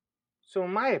 So,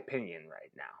 in my opinion,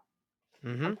 right now,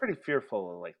 Mm-hmm. I'm pretty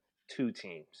fearful of like two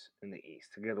teams in the East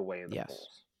to get away with the Yes.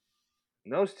 Bulls.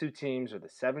 And those two teams are the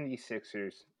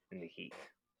 76ers and the Heat.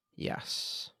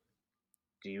 Yes.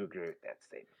 Do you agree with that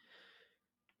statement?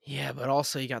 Yeah, but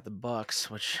also you got the Bucks,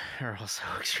 which are also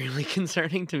extremely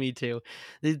concerning to me too.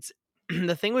 It's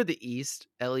the thing with the East,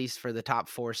 at least for the top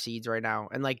four seeds right now,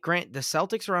 and like Grant, the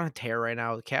Celtics are on a tear right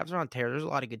now. The Cavs are on a tear. There's a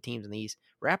lot of good teams in the East.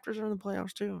 Raptors are in the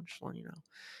playoffs too. I'm just letting you know.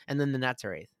 And then the Nets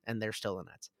are eighth, and they're still the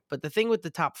Nets. But the thing with the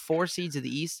top four seeds of the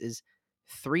East is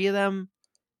three of them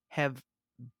have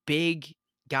big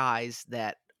guys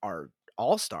that are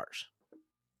all stars,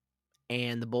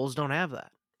 and the Bulls don't have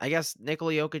that. I guess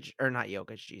Nikola Jokic, or not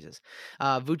Jokic, Jesus.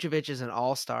 Vucevic is an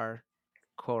all-star,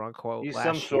 quote unquote, He's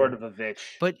some last sort year. of a bitch.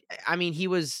 But I mean, he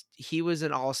was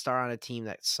an all-star on a team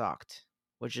that sucked,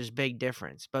 which is big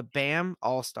difference. But Bam,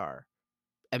 all-star.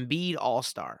 Embiid,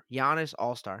 all-star. Giannis,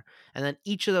 all-star. And then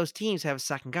each of those teams have a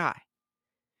second guy.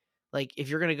 Like, if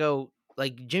you're gonna go,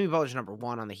 like, Jimmy Butler's number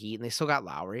one on the Heat, and they still got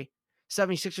Lowry.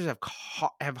 76ers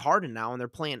have Harden now, and they're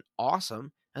playing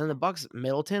awesome. And then the Bucks,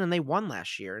 Middleton, and they won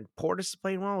last year. And Portis is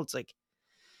playing well. It's like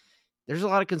there's a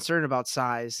lot of concern about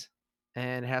size,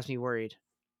 and it has me worried.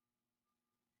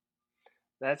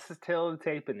 That's the tail of the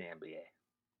tape in the NBA.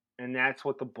 And that's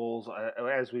what the Bulls,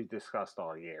 as we've discussed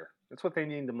all year, that's what they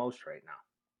need the most right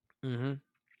now. Mm-hmm.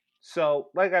 So,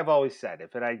 like I've always said,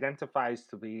 if it identifies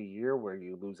to be a year where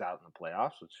you lose out in the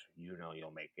playoffs, which you know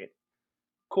you'll make it,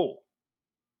 cool.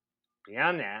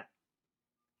 Beyond that,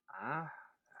 ah,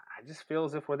 I just feel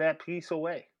as if we're that piece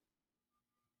away.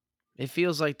 It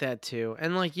feels like that too.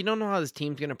 And like you don't know how this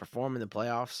team's gonna perform in the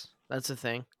playoffs. That's the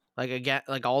thing. Like again,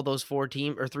 like all those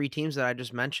three teams that I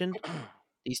just mentioned,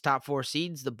 these top four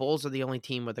seeds, the Bulls are the only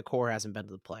team where the core hasn't been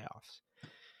to the playoffs.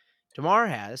 DeMar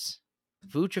has.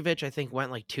 Vucevic, I think,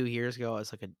 went like 2 years ago. It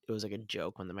was like a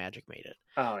joke when the Magic made it.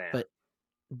 Oh yeah,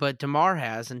 But DeMar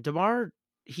has, and DeMar,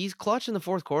 he's clutch in the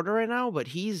fourth quarter right now, but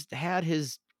he's had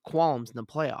his qualms in the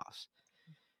playoffs.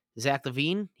 Zach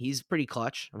LaVine, he's pretty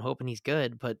clutch. I'm hoping he's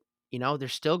good, but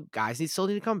there's still guys that still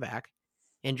need to come back.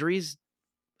 Injuries,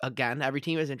 again, every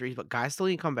team has injuries, but guys still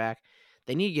need to come back.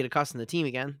 They need to get accustomed to the team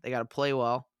again. They got to play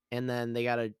well, and then they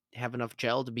got to have enough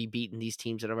gel to be beating these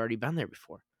teams that have already been there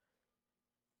before.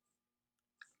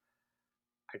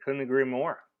 I couldn't agree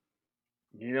more.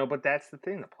 But that's the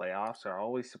thing. The playoffs are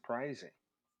always surprising.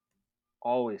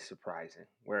 Always surprising.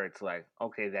 Where it's like,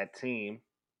 okay, that team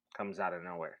comes out of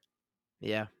nowhere.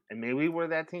 Yeah. And maybe we're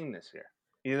that team this year.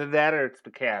 Either that or it's the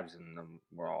Cavs and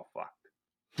we're all fucked.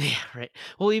 Yeah, right.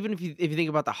 Well, even if you think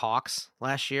about the Hawks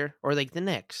last year or like the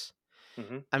Knicks,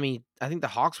 Hmm. I mean, I think the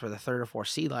Hawks were the third or fourth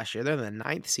seed last year. They're the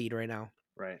ninth seed right now.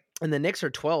 Right. And the Knicks are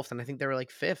 12th, and I think they were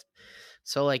like fifth.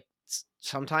 So, like,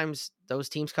 sometimes those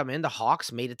teams come in. The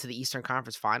Hawks made it to the Eastern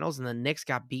Conference Finals, and the Knicks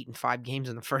got beaten 5 games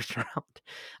in the first round.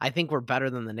 I think we're better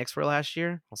than the Knicks were last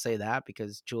year. I'll say that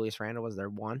because Julius Randle was their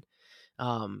one.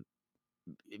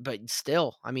 but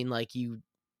still, I mean, like, you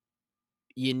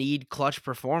need clutch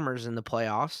performers in the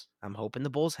playoffs. I'm hoping the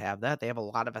Bulls have that. They have a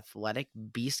lot of athletic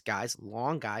beast guys,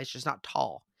 long guys, just not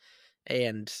tall.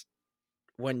 And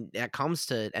when it comes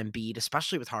to Embiid,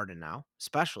 especially with Harden now,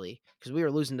 especially because we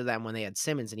were losing to them when they had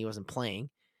Simmons and he wasn't playing,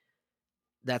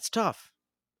 that's tough.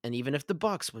 And even if the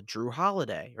Bucks with Drew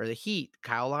Holiday or the Heat,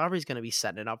 Kyle Lowry's going to be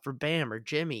setting it up for Bam or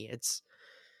Jimmy.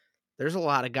 There's a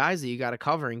lot of guys that you got to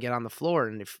cover and get on the floor.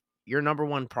 And if your number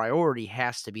one priority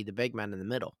has to be the big men in the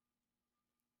middle,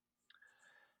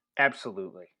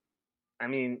 Absolutely. I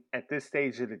mean, at this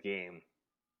stage of the game,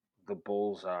 the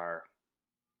Bulls are.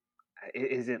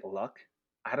 Is it luck?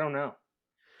 I don't know.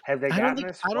 Have they gotten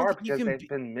this I don't far think you because can they've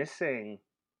been missing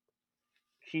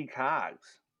key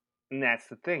cogs? And that's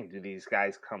the thing. Do these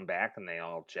guys come back and they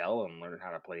all gel and learn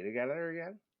how to play together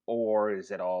again? Or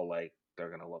is it all like they're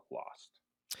going to look lost?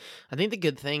 I think the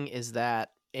good thing is that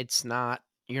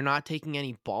you're not taking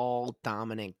any ball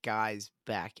dominant guys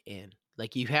back in.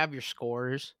 Like you have your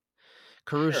scorers,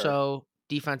 Sure. Caruso,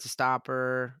 defensive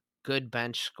stopper, good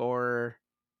bench scorer.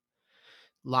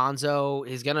 Lonzo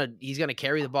is he's gonna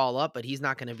carry the ball up, but he's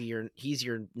not gonna be he's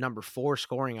your number 4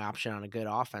 scoring option on a good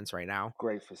offense right now,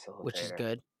 Great which is facilitator.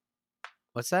 good.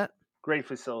 What's that? Great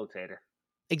facilitator.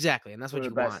 Exactly, and that's One what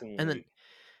of the you best want. in the And then league.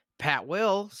 Pat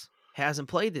Wills hasn't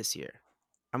played this year.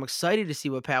 I'm excited to see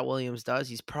what Pat Williams does.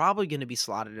 He's probably gonna be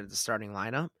slotted into the starting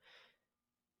lineup.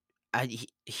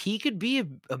 He could be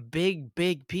a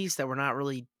big piece that we're not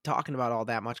really talking about all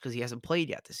that much because he hasn't played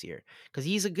yet this year. Because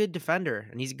he's a good defender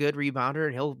and he's a good rebounder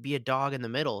and he'll be a dog in the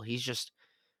middle.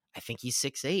 I think he's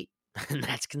 6'8", and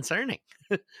that's concerning.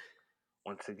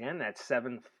 Once again, that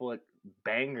 7-foot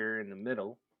banger in the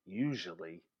middle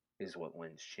usually is what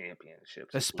wins championships if we look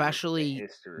at the Especially,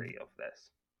 history of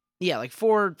this. yeah, like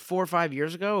 4 or 5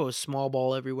 years ago, it was small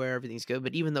ball everywhere, everything's good.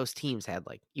 But even those teams had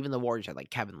even the Warriors had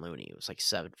like Kevin Looney, who was like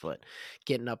 7 foot,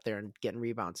 getting up there and getting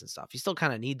rebounds and stuff. You still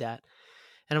kind of need that,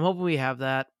 and I'm hoping we have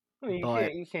that. I mean,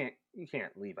 But you can't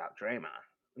leave out Draymond.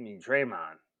 I mean,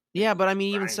 Draymond yeah, is but a I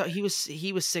mean, even so, grinder.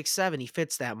 he was 6'7". He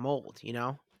fits that mold,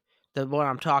 the what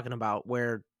I'm talking about,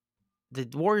 where the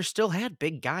Warriors still had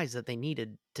big guys that they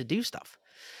needed to do stuff.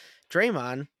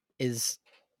 Draymond is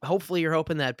hopefully you're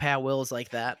hoping that Pat Will is like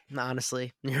that.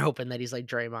 Honestly, you're hoping that he's like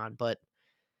Draymond, but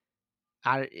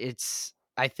I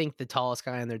think the tallest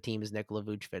guy on their team is Nikola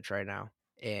Vucevic right now,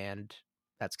 and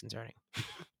that's concerning.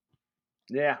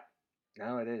 Yeah,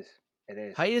 no, it is. It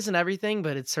is. Height isn't everything,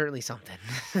 but it's certainly something.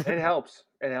 It helps.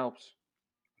 It helps.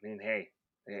 I mean, hey,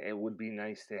 it would be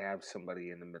nice to have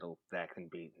somebody in the middle that can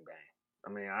beat and bang. I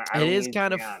mean, I It don't is mean to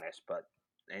kind be of honest, but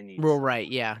they need well, some. right,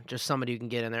 yeah, just somebody who can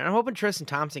get in there. I'm hoping Tristan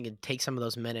Thompson can take some of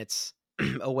those minutes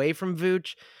away from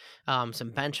Vooch,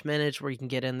 some bench minutes where he can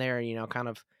get in there and kind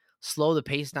of slow the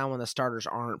pace down when the starters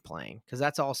aren't playing, because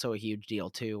that's also a huge deal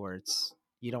too. Where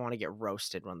you don't want to get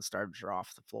roasted when the starters are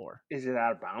off the floor. Is it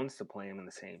out of bounds to play them in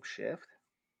the same shift?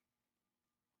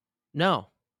 No,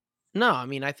 no, I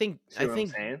mean, See what I'm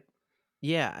saying?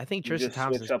 yeah, I think You Tristan just switch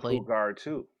Thompson's up who played. guard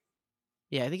too.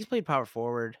 Yeah, I think he's played power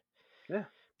forward, Yeah,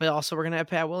 but also we're gonna have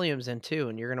Pat Williams in too,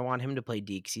 and you're gonna want him to play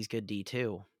D because he's good D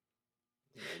too.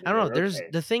 maybe I don't they know.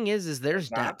 rotate. The thing is there's There's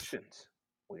depth. options.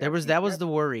 We got some That was depth. the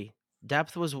worry.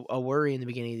 Depth was a worry in the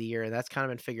beginning of the year, and that's kind of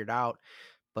been figured out.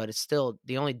 But it's still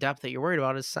the only depth that you're worried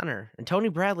about is center. And Tony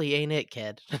Bradley ain't it,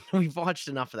 kid. We've watched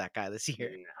enough of that guy this year.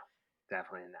 No,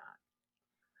 definitely not.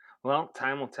 Well,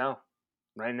 time will tell.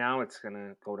 Right now, it's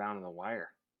gonna go down to the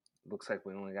wire. Looks like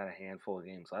we only got a handful of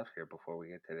games left here before we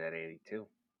get to that 82.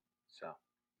 So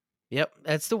Yep,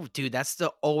 that's the dude. That's the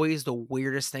always the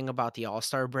weirdest thing about the All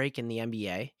Star break in the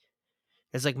NBA.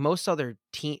 It's like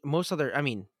I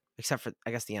mean, except for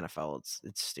I guess the NFL,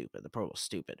 it's stupid. The Pro Bowl's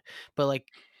stupid, but like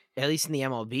at least in the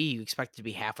MLB, you expect it to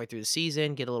be halfway through the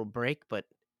season, get a little break. But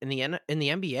in the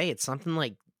NBA, it's something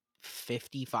like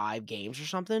 55 games or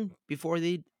something before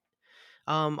the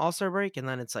All Star break, and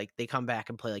then it's like they come back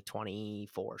and play like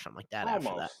 24 or something like that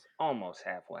after that, almost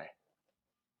halfway.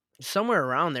 somewhere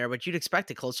around there. But you'd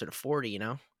expect it closer to 40.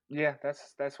 Yeah,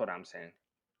 that's what I'm saying.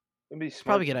 It'd be It's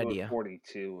probably smart a to good do it idea.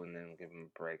 42 and then give them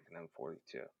a break and then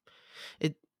 42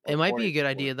 It or it might be a good 44.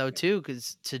 idea though too,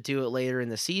 because to do it later in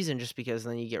the season, just because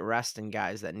then you get rest and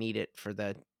guys that need it for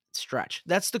the stretch.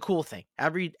 That's the cool thing.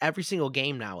 Every single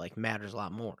game now like matters a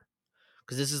lot more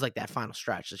because this is like that final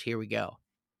stretch. Just here we go.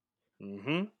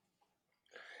 Mm-hmm.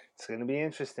 It's gonna be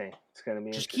interesting. It's gonna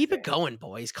be Just keep it interesting. going,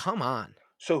 boys. Come on.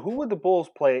 So who would the Bulls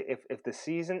play if the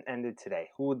season ended today?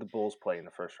 Who would the Bulls play in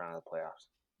the first round of the playoffs?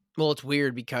 Well, it's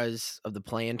weird because of the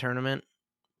play-in tournament,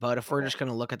 but if we're Okay. just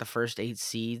gonna look at the first 8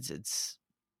 seeds, it's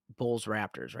Bulls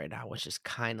Raptors right now, which is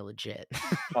kind of legit.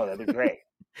 Oh, that'd be great.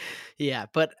 Yeah,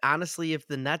 but honestly, if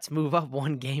the Nets move up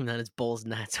one game, then it's Bulls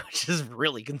Nets, which is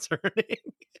really concerning.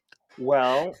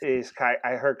 Well,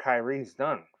 I heard Kyrie's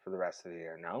done for the rest of the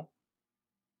year, no?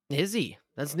 Is he?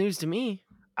 That's news to me.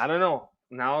 I don't know.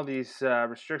 Now these,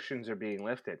 restrictions are being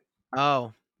lifted.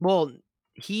 Oh, well,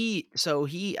 I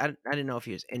didn't know if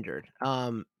he was injured.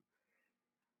 I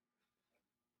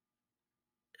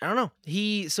don't know.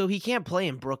 He can't play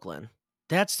in Brooklyn.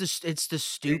 It's the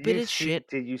stupidest shit.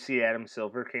 Did you see Adam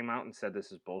Silver came out and said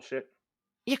this is bullshit?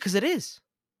 Yeah, because it is.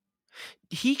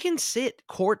 He can sit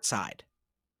courtside.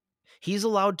 He's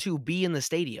allowed to be in the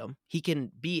stadium. He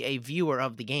can be a viewer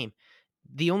of the game.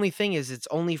 The only thing is it's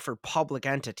only for public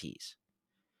entities.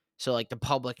 So, like, the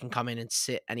public can come in and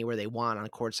sit anywhere they want on the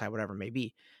courtside, whatever it may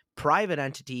be. Private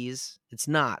entities, it's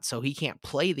not. So he can't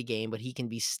play the game, but he can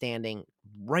be standing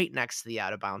right next to the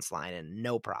out of bounds line and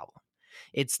no problem.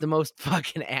 It's the most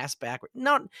fucking ass backward.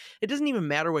 No, it doesn't even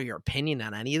matter what your opinion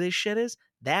on any of this shit is.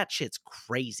 That shit's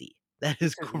crazy. That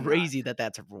is This is nuts. crazy that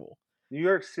that's a rule. New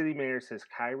York City mayor says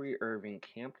Kyrie Irving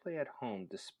can't play at home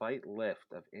despite lift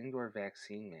of indoor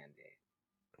vaccine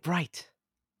mandate. Right.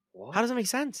 How What? does that make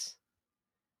sense?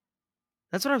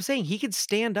 That's what I'm saying. He could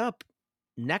stand up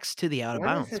next to the out of When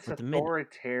is bounds, this but the minute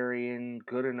authoritarian,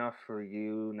 good enough for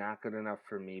you, not good enough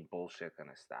for me bullshit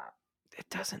gonna stop? it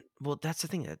doesn't, well, that's the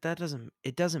thing that doesn't,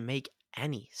 it doesn't make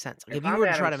any sense. Like, If if you I'm were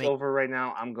to try Adam to make Silver right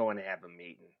now, I'm going to have a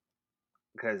meeting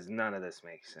because none of this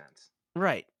makes sense.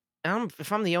 right,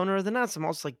 if I'm the owner of the Nets, I'm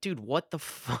also like, dude, what the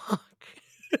fuck?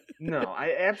 No,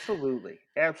 I absolutely.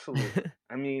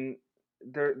 I mean,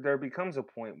 there becomes a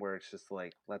point where it's just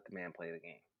like let the man play the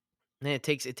game. And it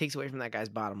takes away from that guy's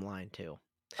bottom line too.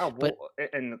 Oh But well,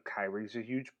 and Kyrie's a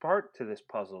huge part to this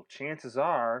puzzle. Chances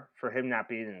are, for him not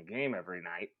being in a game every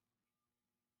night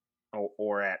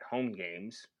or at home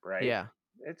games, right? yeah,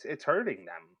 It's hurting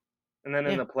them. And then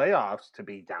in yeah. the playoffs, to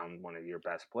be down one of your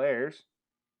best players,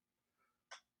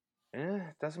 it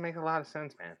doesn't make a lot of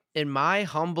sense, man. In my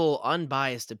humble,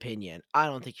 unbiased opinion, I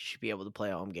don't think you should be able to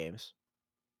play home games.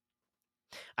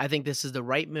 I think this is the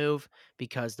right move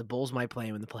because the Bulls might play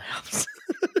him in the playoffs.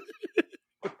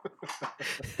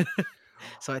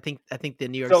 So I think the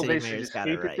New York So City they should mayor's just got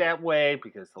it keep it right. that way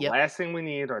because the Yep. last thing we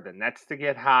need are the Nets to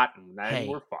get hot, and then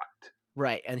we're Hey, fucked.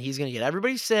 right, and he's gonna get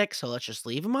everybody sick, so let's just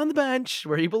leave him on the bench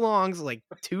where he belongs, like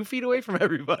 2 feet away from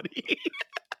everybody.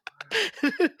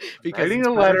 Because Writing it's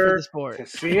a better for the letter sport. to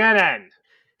CNN.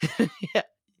 Yeah,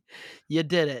 you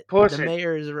did it. The Push it.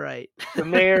 mayor is right. The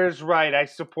mayor is right. I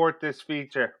support this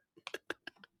feature.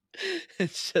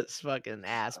 It's just fucking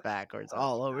ass backwards Such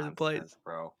all over the nonsense, place.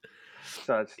 bro.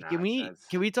 Such Can we nonsense.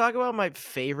 can we talk about my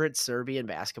favorite Serbian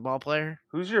basketball player?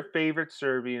 Who's your favorite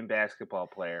Serbian basketball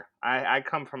player? I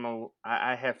come from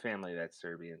I have family that's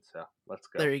Serbian, so let's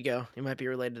go. There you go. You might be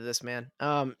related to this man.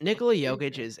 Nikola Jokic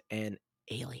Amazing. is an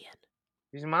alien.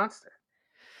 He's a monster.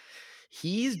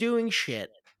 He's doing shit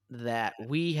that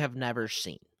we have never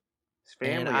seen. His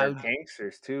And family are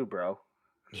gangsters too, bro.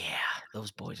 yeah,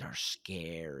 those boys are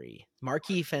scary.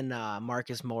 Markeith and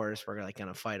Marcus Morris were like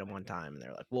gonna fight him one time, and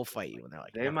they're like, "We'll fight you," and they're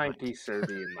like, They "Never might mind." be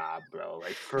Serbian mob, bro.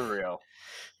 Like for real.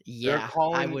 They're Yeah, I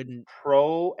calling wouldn't.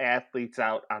 pro athletes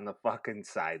out on the fucking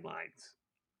sidelines.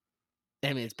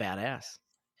 I mean, it's badass.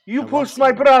 You I love pushed my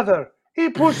seeing brother. He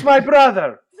pushed my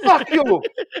brother. Fuck you.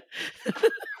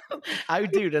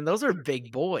 it. Dude, and those are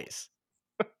big boys.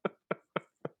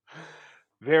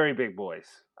 Very big boys.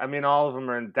 I mean, all of them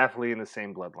are definitely in the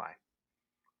same bloodline.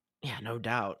 Yeah, no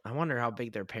doubt. I wonder how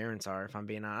big their parents are. If I'm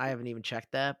being honest, I haven't even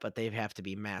checked that, but they have to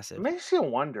be It massive. makes you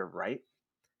wonder, right?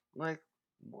 Like,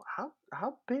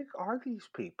 how big are these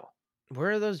people? Where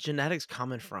are those genetics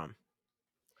coming from?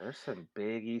 There's some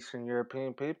big Eastern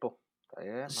European people. Tell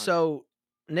you that much. So,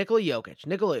 Nikola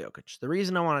Jokic. The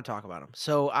reason I want to talk about him.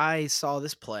 So I saw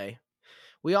this play.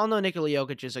 We all know Nikola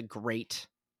Jokic is a great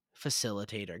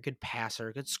facilitator, good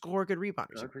passer, good scorer, good rebounder.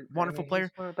 He's a I wonderful mean, he's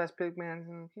player. one of the best big men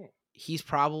in the game. He's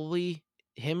probably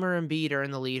him or Embiid are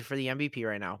in the lead for the MVP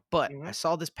right now. But I Hmm.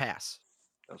 saw this pass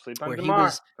Don't sleep on where he Demar.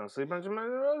 was. Don't sleep on Demar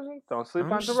DeRozan. Don't sleep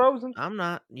I'm on just. DeRozan. I'm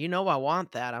not. I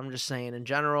want that. I'm just saying in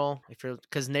general, if you're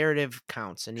because narrative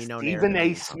counts, and Stephen narrative A.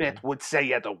 means Smith something. would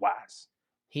say otherwise.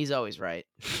 He's always right.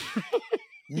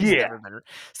 He's Yeah. never been.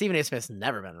 Stephen A. Smith's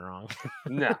never been wrong.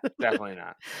 No, definitely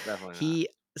not. Definitely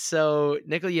not.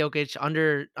 Nikola Jokic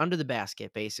under the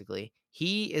basket, basically.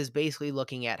 He is basically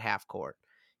looking at half court.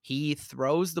 He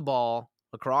throws the ball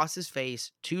across his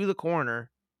face to the corner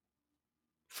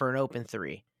for an open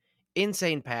three.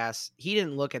 Insane pass. He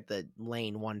didn't look at the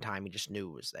lane one time. He just knew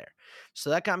it was there.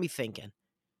 So that got me thinking.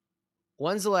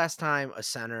 When's the last time a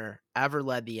center ever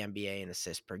led the NBA in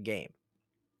assists per game?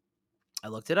 I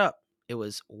looked it up. It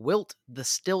was Wilt the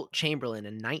Stilt Chamberlain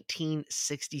in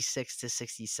 1966 to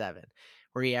 67,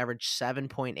 where he averaged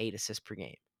 7.8 assists per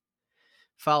game.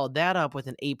 Followed that up with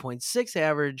an 8.6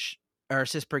 average or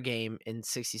assists per game in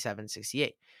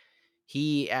 67-68.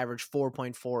 He averaged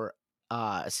 4.4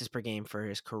 assists per game for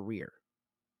his career.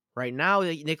 Right now,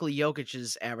 Nikola Jokic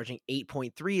is averaging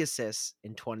 8.3 assists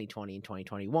in 2020 and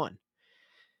 2021.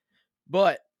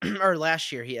 But or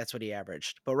last year, that's what he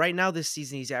averaged. But right now, this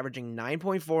season, he's averaging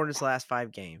 9.4 in his last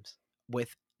 5 games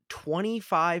with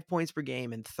 25 points per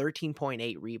game and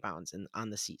 13.8 rebounds on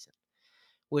the season,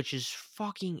 which is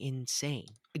fucking insane.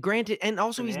 Granted, and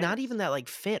also he's not even Bananas. that like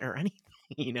fit or anything,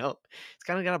 you know? He's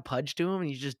kind of got a pudge to him and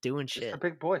he's just doing Just a shit.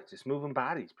 big boy, just moving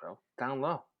bodies, bro. Down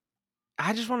low.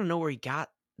 I just want to know where he got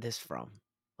this from.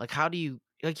 Like, how do you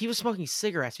like he was smoking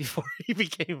cigarettes before he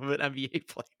became an NBA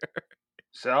player.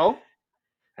 So,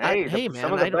 hey, Hey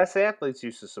some of man, the best athletes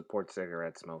used to support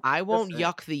cigarette smoking. I Just won't saying.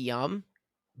 yuck the yum,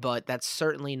 but that's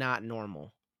certainly not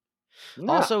normal.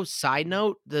 No. Also, side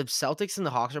note, the Celtics and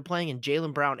the Hawks are playing, and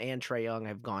Jaylen Brown and Trae Young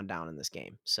have gone down in this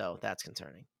game, so that's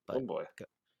concerning. Oh But boy.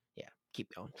 yeah, keep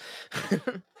going.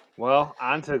 Well,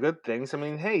 on to good things. I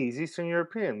mean, hey, he's Eastern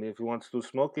European. If he wants to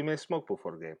smoke, he may smoke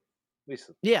before the game.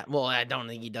 Listen. Yeah, well, I don't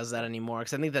think he does that anymore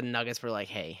because I think the Nuggets were like,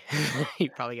 "Hey, you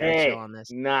probably got to chill Hey, on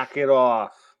this." knock it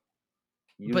off.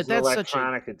 But Use an that's such a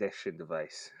electronic addiction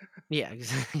device. yeah,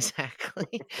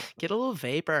 exactly. Get a little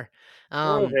vapor.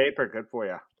 A little Um, vapor, good for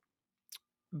you.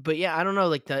 but yeah, I don't know.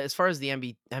 Like as far as the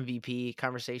MVP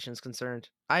conversation is concerned,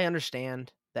 I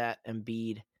understand that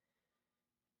Embiid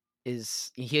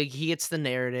he gets the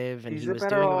narrative, and He's he a was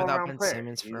better doing it without all-around Ben player.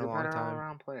 Simmons for He's a a long better time.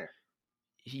 all-around player.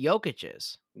 Jokic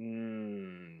is.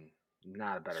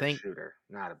 Not a better Think shooter.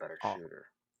 Not a better oh, shooter.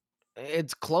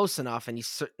 it's close enough, and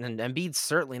and Embiid's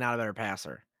certainly not a better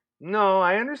passer. No,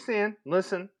 I understand.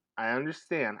 Listen, I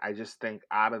understand. I just think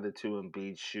out of the two,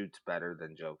 Embiid shoots better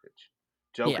than Jokic.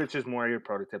 Yeah, Jokic is more your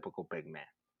prototypical big man.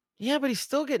 yeah, but he's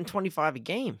still getting 25 a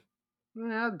game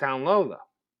Yeah, down low though.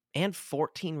 and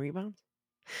 14 rebounds.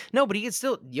 No, but he can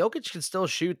still Jokic can still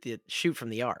shoot from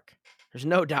the arc. There's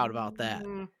no doubt about that.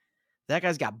 Mm, That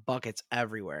guy's got buckets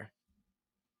everywhere.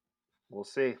 we'll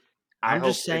see. I I'm hope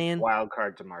just it's saying, wild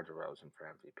card DeMar DeRozan for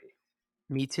MVP.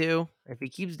 me too. If he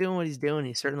keeps doing what he's doing,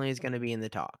 he certainly is going to be in the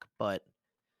talk. But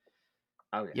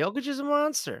Oh yeah, Jokic is a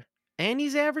monster. And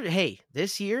he's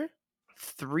this year,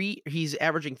 he's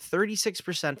averaging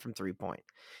 36% from 3-point.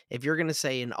 If you're gonna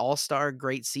say an all-star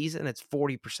great season, it's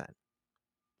 40%.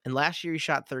 And last year he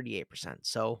shot 38%.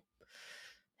 So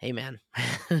hey man,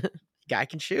 guy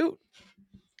can shoot.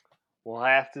 we'll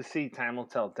have to see. Time will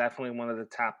tell. Definitely one of the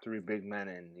top three big men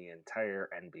in the entire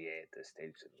NBA at this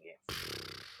stage of the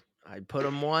game. I'd put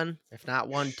him one, if not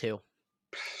one, two.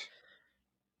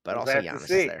 But We'll also have to Giannis is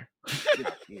see. there. You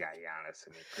got Giannis.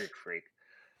 I mean, Greek freak.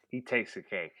 He takes the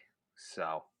cake.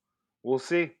 So we'll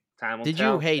see. Time will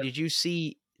tell.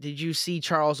 Did you see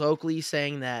Charles Oakley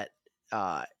saying that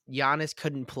Giannis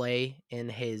couldn't play in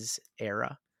his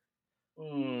era?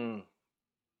 Mm,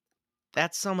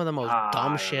 That's some of the most dumb I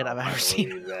don't shit know I've if I ever seen.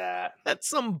 believe that. That's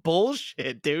some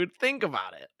bullshit, dude. Think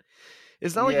about it.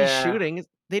 It's not like he's Yeah, shooting.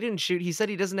 They didn't shoot. He said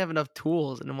he doesn't have enough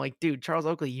tools. And I'm like, dude, Charles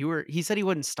Oakley, he said he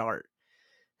wouldn't start.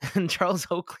 And Charles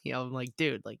Oakley, I'm like,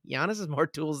 dude, like Giannis has more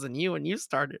tools than you and you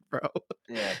started, bro.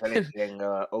 yeah. If anything,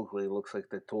 Oakley looks like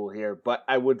the tool here. But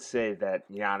I would say that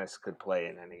Giannis could play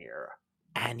in any era.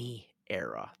 Any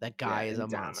era. That guy Yeah, is a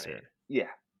and dominate. monster. Yeah,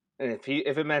 and if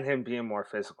it meant him being more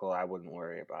physical, I wouldn't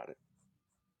worry about it.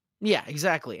 Yeah,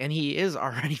 exactly. And he is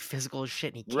already physical as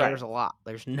shit and he Right. cares a lot.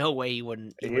 There's no way he He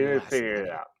wouldn't would have last in figured that it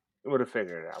game. out. He would have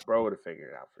figured it out. Bro would have figured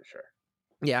it out for sure.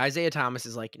 Yeah, Isaiah Thomas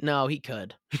is like, no, he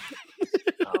could.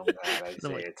 Oh God, And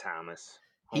I'm like, Isaiah Thomas,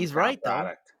 he's hometown right though.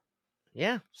 product.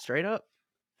 Yeah, straight up.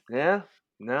 Yeah.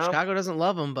 No. Chicago doesn't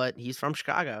love him, but he's from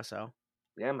Chicago, so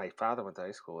Yeah, my father went to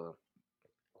high school with him.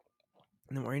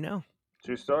 and then where you know.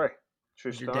 True story. True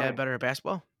Is your dad story. better at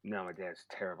basketball? No, my dad's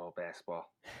terrible at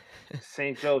basketball.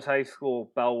 St. Joe's High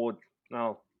School, Bellwood.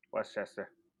 No, Westchester.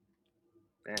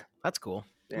 Yeah, That's cool.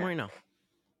 Then yeah. where you know.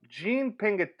 Gene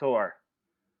Pingatore,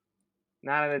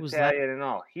 not an Who's that? Italian at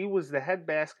all. He was the head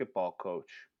basketball coach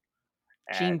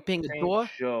at Gene St. Pingatore?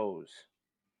 Joe's.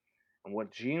 And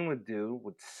what Gene would do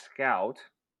would scout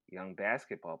young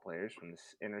basketball players from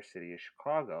the inner city of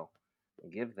Chicago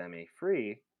and give them a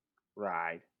free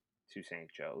ride to St.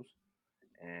 Joe's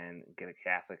and get a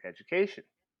Catholic education.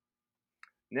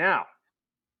 Now,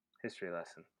 history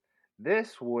lesson.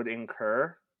 This would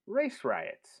incur race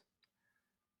riots,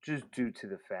 just due to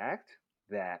the fact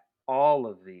that all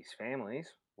of these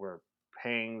families were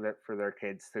paying for their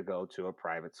kids to go to a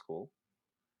private school,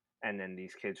 and then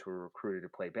these kids who were recruited to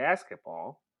play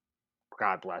basketball,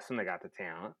 God bless them, they got the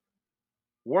talent,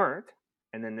 weren't,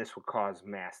 and then this would cause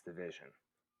mass division.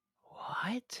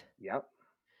 What? Yep.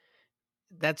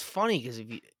 That's funny because if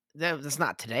you that's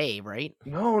not today, right?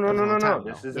 No, no, That was a no, long no, time no. ago.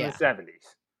 This is in the Yeah.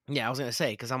 70s. Yeah, I was gonna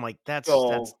say because I'm like,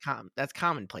 So, that's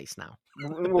commonplace now.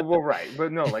 well, right,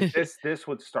 but no, like this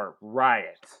would start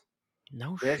riots.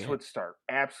 No This shit. would start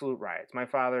absolute riots. My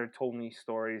father told me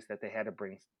stories that they had to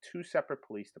bring two separate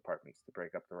police departments to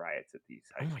break up the riots at these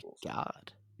Oh high my schools.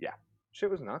 god. Yeah, shit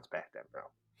was nuts back then, bro.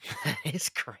 That is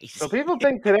So crazy. people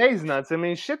think today's nuts. I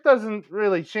mean, shit doesn't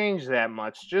really change that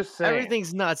much. Just saying.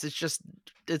 Everything's nuts. It's just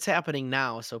it's happening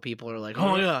now, so people are like, "Oh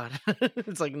my Mhm. god."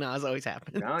 It's like, "No, it always No,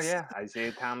 happens." yeah,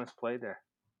 Isaiah Thomas played there.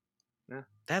 Yeah,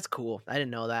 That's cool. I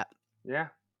didn't know that. yeah.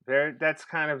 There. That's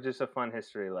kind of just a fun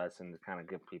history lesson to kind of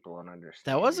give people an That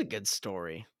was a understanding. good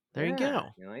story. There you Yeah, go.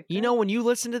 you like You that? know, when you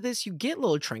listen to this, you get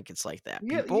little trinkets like that,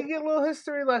 You people. get little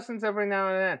history lessons every now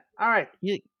and then. All right.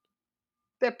 You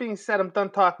That being said, I'm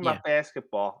done talking Yeah, about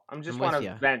basketball. I I'm just want with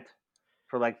to you. vent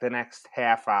for like the next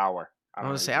half hour. I I'm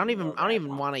gonna don't say even go I don't that even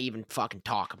long. wanna even fucking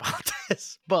talk about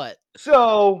this, but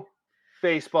So,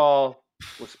 baseball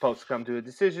was supposed to come to a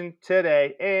decision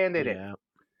today, and they didn't. yeah.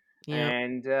 Yeah.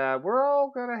 And we're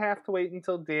all gonna have to wait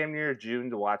until damn near June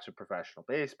to watch a professional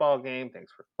baseball game.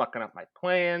 Thanks for fucking up my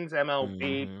plans,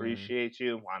 MLB. Mhm. Appreciate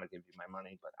you. Want to give you my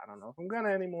money, but I don't know if I'm gonna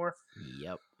anymore.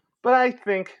 Yep. But I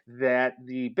think that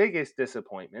the biggest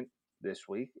disappointment this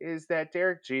week is that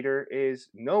Derek Jeter is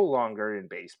no longer in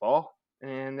baseball,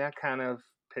 and that kind of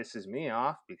pisses me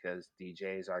off because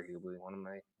DJ is arguably one of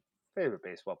my favorite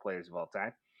baseball players of all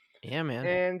time, Yeah, man.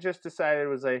 and just decided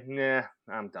was like, nah,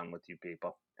 I'm done with you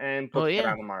people, and Well, booked it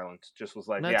yeah. on the Marlins. Just was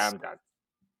like, yeah, That's I'm done.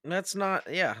 that's not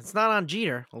yeah, it's not on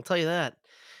Jeter, I'll tell you that.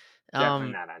 Definitely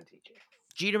Um, not on DJ.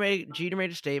 Jeter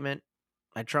made a statement.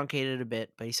 I truncated it a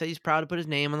bit, but he said he's proud to put his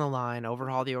name on the line,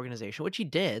 overhaul the organization, which he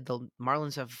did. The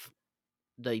Marlins have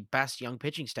the best young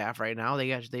pitching staff right now. They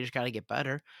just got to get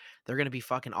better. They're going to be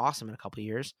fucking awesome in a couple of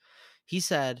years. He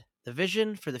said, "The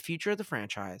vision for the future of the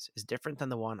franchise is different than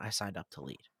the one I signed up to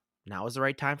lead. Now is the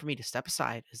right time for me to step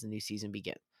aside as the new season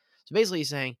begins." So basically he's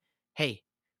saying, "Hey,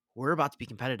 we're about to be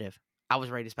competitive. I was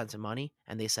ready to spend some money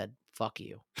and they said, fuck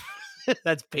you."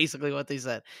 That's basically what they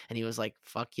said. And he was like,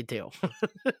 "Fuck you too."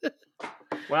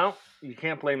 Well, you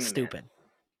can't blame the man. Stupid.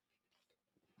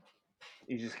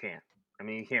 You just can't. I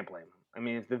mean, you can't blame him. I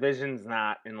mean, if the vision's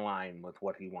not in line with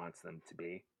what he wants them to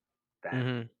be, then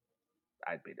Mhm.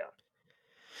 I'd be done.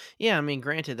 Yeah, I mean,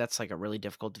 granted, that's like a really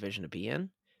difficult division to be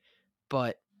in,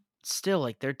 but still,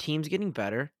 like their team's getting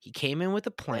better. He came in with a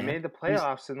They plan. made the He's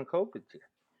playoffs in the COVID year,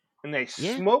 and they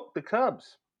Yeah. smoked the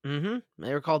Cubs.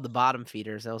 They were called the bottom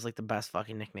feeders. That was like the best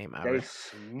fucking nickname They ever.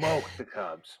 smoked the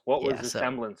Cubs. What was Yeah, the so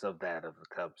semblance of that of the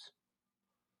Cubs?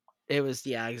 it was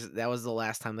that was the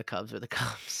last time the Cubs were the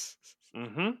Cubs.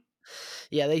 Mm-hmm.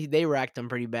 Yeah, they wrecked them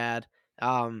pretty bad.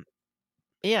 Um,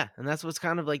 yeah, and that's what's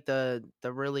kind of like the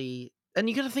really and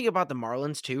you got to think about the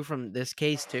Marlins too from this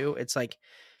case too. It's like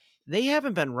they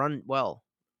haven't been run well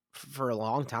for a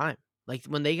long time. Like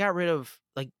when they got rid of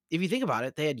like if you think about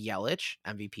it, they had Yelich,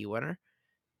 MVP winner,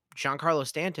 Giancarlo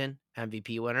Stanton,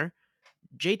 MVP winner,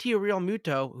 JT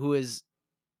Realmuto, who is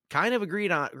kind of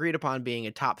agreed upon being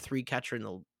a top 3 catcher in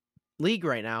the league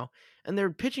right now, and their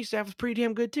pitching staff was pretty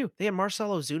damn good too. They had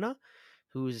Marcell Ozuna,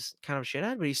 who's kind of a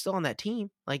shithead, but he's still on that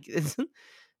team. Like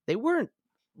they weren't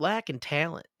lacking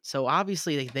talent. So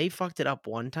obviously they fucked it up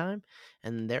one time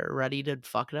and they're ready to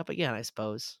fuck it up again, I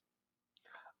suppose.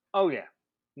 Oh yeah.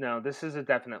 No, this is a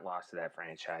definite loss to that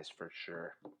franchise for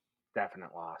sure.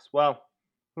 Definite loss. Well,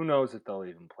 who knows if they'll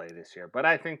even play this year, but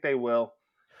I think they will.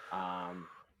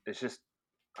 It's just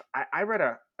I read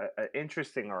a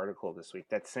interesting article this week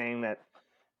that's saying that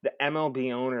the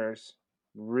MLB owners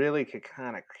really could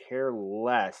kind of care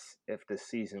less if the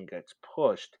season gets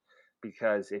pushed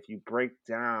because if you break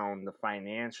down the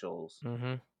financials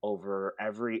Mhm. over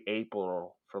every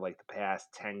April for like the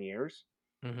past 10 years,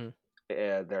 Mhm.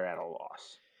 they're at a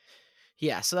loss.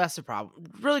 Yeah, so that's the problem.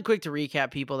 Really quick to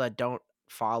recap people that don't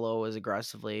follow as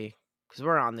aggressively cuz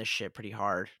we're on this shit pretty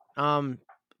hard.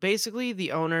 Basically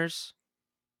the owners,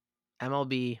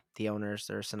 MLB, the owners,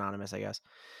 they're synonymous, I guess.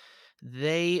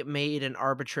 They made an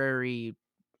arbitrary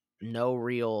no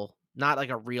real not like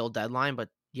a real deadline, but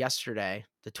yesterday,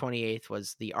 the 28th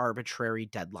was the arbitrary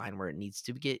deadline where it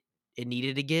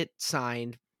needed to get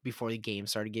signed before the game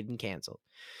started getting canceled.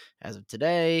 As of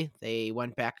today, they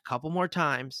went back a couple more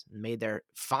times and made their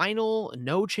final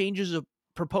no changes of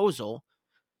proposal.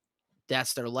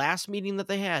 That's their last meeting that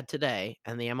they had today,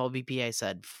 and the MLBPA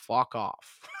said, fuck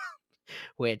off,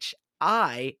 which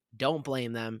I don't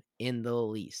blame them in the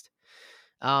least.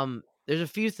 There's a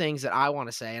few things that I want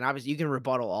to say, and obviously you can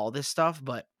rebuttal all this stuff,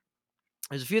 but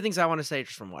there's a few things I want to say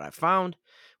just from what I found,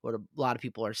 what a lot of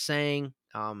people are saying,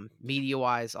 media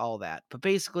wise, all that. But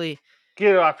basically,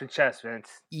 Get it off your chest, Vince.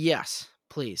 yes,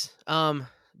 please.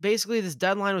 Basically, this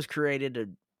deadline was created to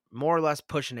more or less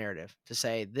push a narrative to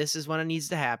say this is when it needs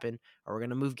to happen, or we're going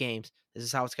to move games. This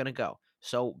is how it's going to go.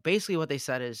 So basically, what they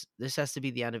said is this has to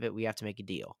be the end of it. We have to make a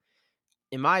deal.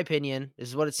 In my opinion, this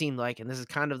is what it seemed like, and this is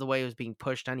kind of the way it was being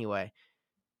pushed anyway.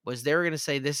 Was they were going to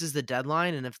say this is the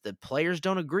deadline, and if the players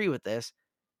don't agree with this,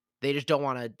 they just don't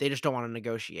want to. They just don't want to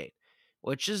negotiate,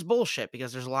 which is bullshit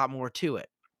because there's a lot more to it.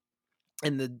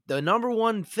 And the number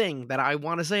one thing that I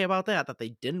want to say about that they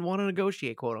didn't want to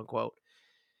negotiate, quote unquote,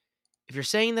 if you're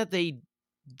saying that they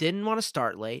didn't want to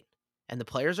start late and the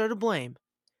players are to blame,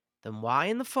 then why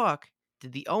in the fuck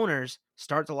did the owners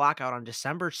start the lockout on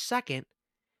December 2nd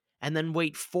and then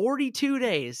wait 42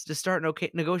 days to start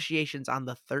negotiations on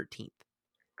the 13th?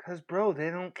 Because, bro,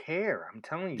 they don't care. I'm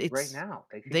telling you right It's now.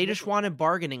 They could they give just a fuck. wanted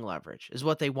bargaining leverage is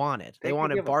what they wanted. They They could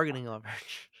wanted give a fuck. bargaining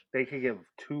leverage. They could give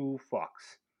two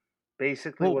fucks.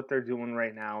 Basically, Well, what they're doing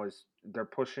right now is they're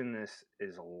pushing this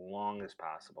as long as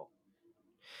possible.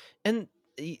 and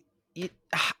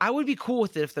I would be cool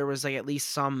with it if there was like at least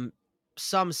some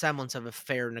semblance of a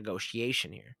fair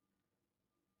negotiation here.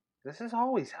 This is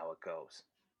always how it goes.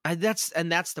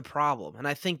 That's the problem, and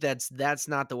I think that's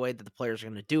not the way that the players are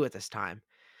going to do it this time.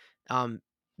 Um,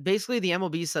 Basically, the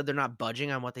MLB said they're not budging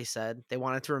on what they said. They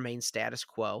want it to remain status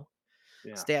quo.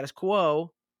 Yeah. Status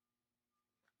quo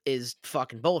is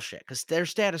fucking bullshit because their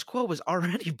status quo was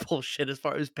already bullshit as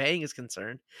far as paying is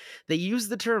concerned. They used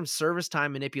the term service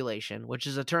time manipulation, which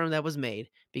is a term that was made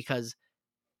because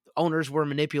owners were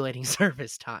manipulating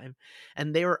service time,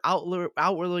 and they were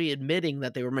outwardly admitting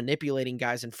that they were manipulating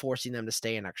guys and forcing them to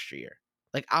stay an extra year,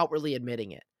 like outwardly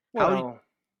admitting it. Well,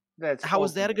 that's How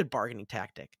is that a good bargaining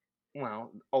tactic?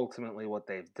 ultimately what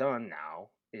they've done now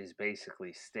is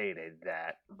basically stated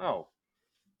that, oh,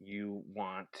 you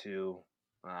want to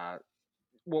uh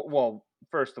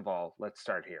first of all, let's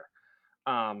start here.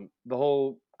 The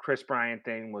whole Chris Bryant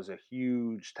thing was a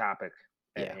huge topic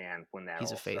at Yeah, hand when that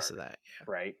he's a all face of started, that. Yeah.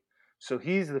 right? So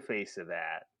he's the face of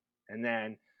that. And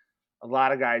then a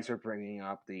lot of guys are bringing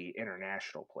up the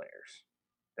international players.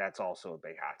 That's also a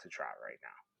big hot to trot right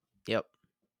now. Yep.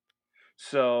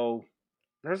 So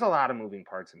there's a lot of moving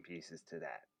parts and pieces to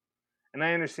that. And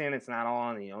I understand it's not all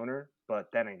on the owner, but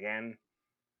then again,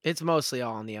 It's mostly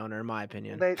all on the owner, in my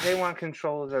opinion. they want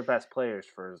control of their best players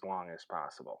for as long as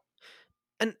possible.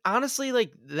 And honestly,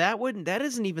 like that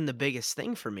isn't even the biggest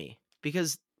thing for me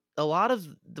because a lot of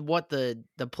what the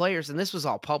players, and this was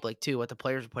all public too, what the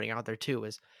players were putting out there too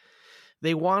is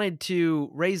they wanted to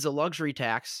raise the luxury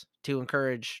tax to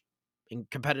encourage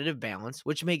competitive balance,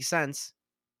 which makes sense,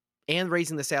 and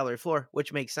raising the salary floor,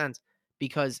 which makes sense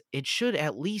because it should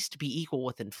at least be equal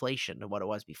with inflation to what it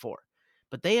was before.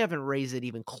 But they haven't raised it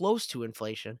even close to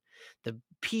inflation. The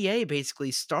PA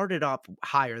basically started up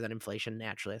higher than inflation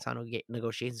naturally. That's how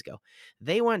negotiations go.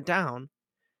 They went down,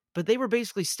 but they were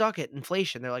basically stuck at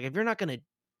inflation. They're like, if you're not going to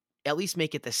at least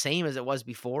make it the same as it was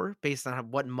before based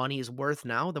on what money is worth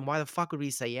now, then why the fuck would we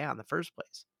say yeah in the first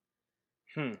place?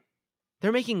 Hmm.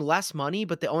 They're making less money,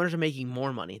 but the owners are making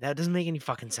more money. That doesn't make any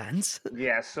fucking sense.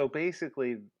 Yeah, so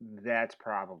basically, that's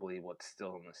probably what's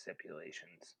still in the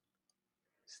stipulations,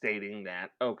 stating that,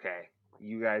 okay,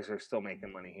 you guys are still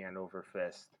making money hand over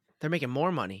fist. They're making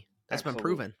more money. That's been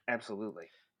Absolutely. proven. Absolutely.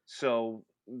 So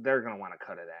they're going to want to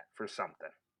cut of that for something.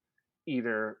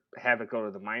 Either have it go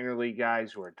to the minor league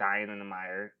guys who are Yeah. dying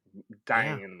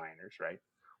in the minors, right?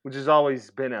 Which has always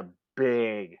been a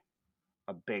big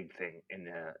thing in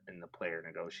the player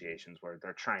negotiations where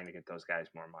they're trying to get those guys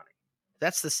more money.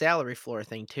 That's the salary floor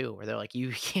thing too, where they're like,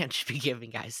 you can't just be giving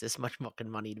guys this much fucking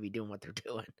money to be doing what they're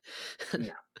doing.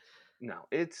 No, no,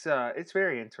 it's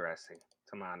very interesting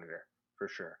to monitor for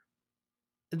sure.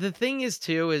 The thing is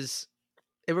too is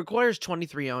it requires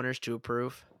 23 owners to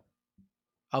approve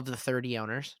of the 30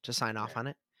 owners to sign off Yeah, on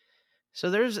it. So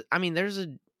there's a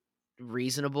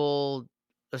reasonable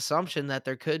assumption that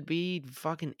there could be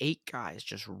fucking 8 guys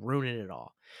just ruining it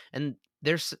all. And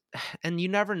there's and you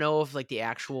never know if like the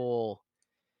actual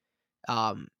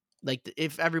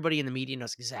if everybody in the media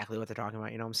knows exactly what they're talking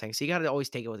about, you know what I'm saying? So you got to always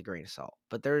take it with a grain of salt.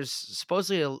 But there's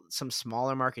supposedly some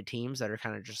smaller market teams that are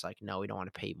kind of just like, no, we don't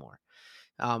want to pay more.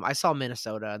 I saw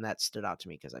Minnesota, and that stood out to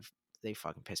me because they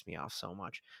fucking pissed me off so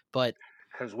much. But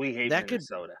because we hate that could,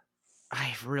 Minnesota.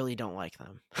 I really don't like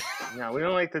them. No, we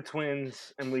don't like the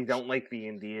Twins, and we don't like the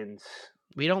Indians.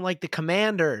 We don't like the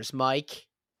Commanders, Mike.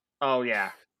 Oh yeah,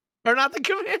 Or not the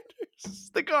Commanders.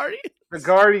 The Guardian. The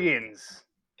Guardians.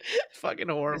 Fucking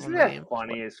horrible Isn't that name.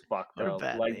 funny as fuck What a though?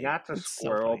 bad Like name. not to It's so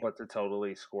squirrel, funny. but to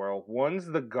totally squirrel. One's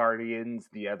the Guardians,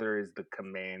 the other is the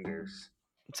Commanders.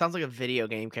 It sounds like a video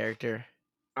game character.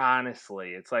 Honestly,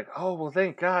 it's like, oh well,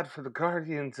 thank God for the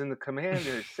Guardians and the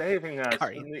Commanders saving us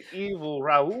Guardian. from the evil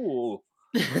Raoul.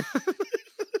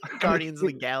 Guardians of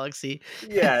the Galaxy.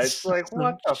 Yeah, it's like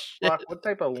what Some the shit fuck? What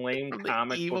type of lame from the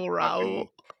comic book evil fucking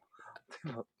Raoul.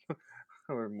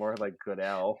 or more like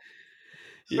Goodell?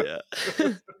 Yeah.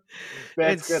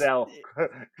 That's It's Goodell.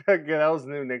 Goodell's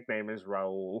new nickname is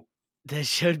Raoul. That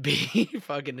should be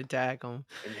fucking attack him.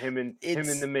 And him and the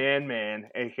It's Man,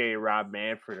 aka Rob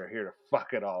Manfred, are here to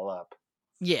fuck it all up.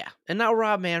 Yeah, and now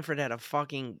Rob Manfred had a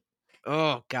fucking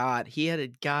oh god, he had a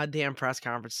goddamn press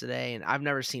conference today, and I've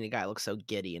never seen a guy look so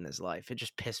giddy in his life. It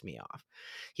just pissed me off.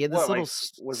 He had this What, little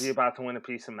like, was he about to win a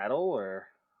piece of metal or?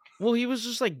 well, he was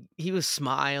just like he was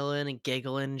smiling and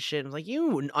giggling and shit. I'm like, you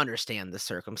wouldn't understand the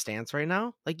circumstance right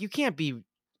now. Like, you can't be,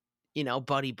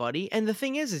 buddy buddy. And the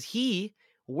thing is he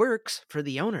works for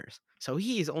the owners, so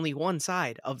he is only one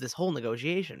side of this whole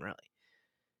negotiation, really.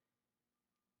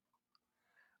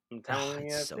 I'm Oh, telling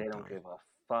it's you, so they don't dumb. give a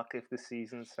fuck if the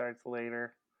season starts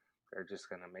later. They're just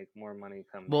gonna make more money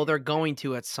come Well, May. they're going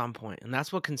to at some point, and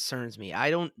that's what concerns me.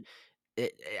 I don't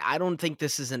think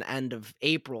this is an end of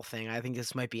April thing. I think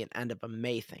this might be an end of a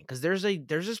May thing because there's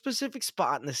a specific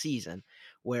spot in the season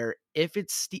where if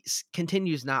it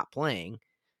continues not playing,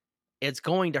 it's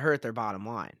going to hurt their bottom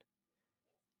line.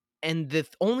 And the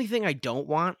only thing I don't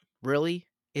want really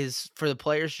is for the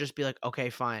players to just be like, okay,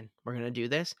 fine, we're gonna do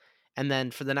this, and then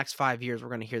for the next 5 years, we're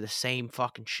gonna hear the same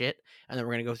fucking shit, and then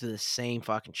we're gonna go through the same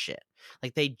fucking shit.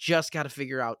 Like they just got to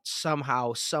figure out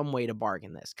somehow, some way to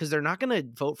bargain this because they're not gonna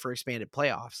vote for expanded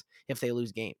playoffs if they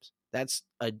lose games. That's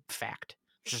a fact.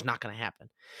 It's just not gonna happen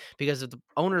because if the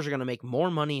owners are gonna make more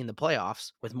money in the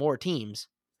playoffs with more teams,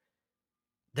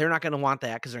 they're not going to want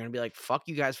that because they're going to be like, fuck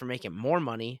you guys for making more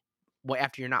money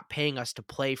after you're not paying us to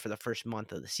play for the first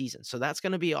month of the season. So that's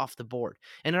going to be off the board.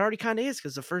 And it already kind of is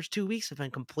because the first 2 weeks have been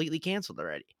completely canceled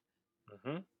already.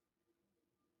 Mm-hmm.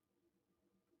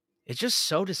 It's just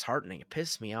so disheartening. It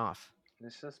pisses me off.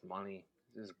 It's just money.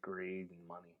 It's just greed and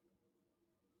money.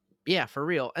 Yeah, for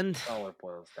real. And That's all it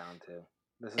boils down to.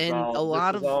 This is and a all. This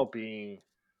lot is of all being.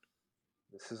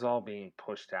 This is all being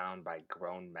pushed down by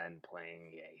grown men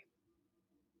playing a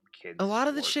a kids lot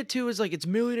of the sport. shit too is like it's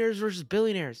millionaires versus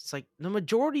billionaires. It's like the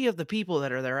majority of the people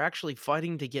that are there actually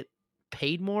fighting to get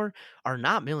paid more are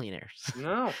not millionaires.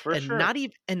 No, for and sure.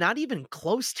 not even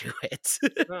close to it.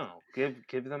 No, give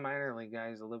the minor league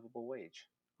guys a livable wage.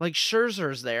 Like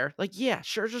Scherzer's there. Like, yeah,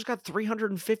 Scherzer's got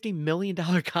 $350 million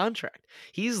contract.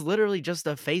 He's literally just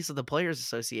the face of the Players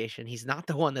Association. He's not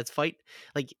the one that's like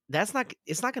it's not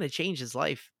going to change his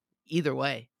life either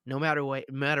way, no matter what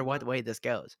No, way this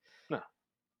goes. no.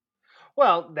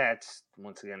 Well, that's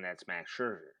once again that's Max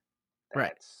Scherzer.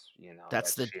 Right. That's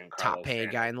That's that's the top Giancarlo paid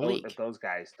Stanton. guy in the If league. those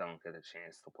guys don't get a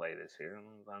chance to play this year,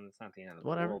 then it's not the end of the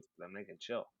Whatever. world for them. They can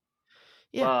chill.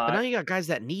 Yeah, but now But you got guys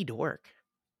that need to work,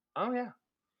 oh yeah,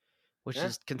 which yeah.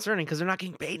 is concerning because they're not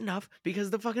getting paid enough because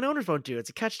the fucking owners won't do it. It's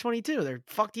a catch-22. They're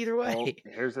fucked either Well, way.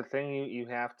 here's the thing you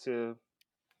have to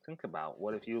think about.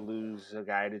 What if you lose a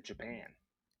guy to Japan?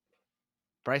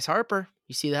 Bryce Harper,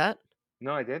 you see that?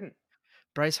 No, I didn't.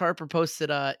 Bryce Harper posted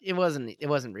it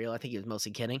wasn't real. I think he was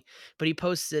mostly kidding, but he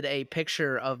posted a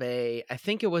picture of I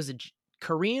think it was a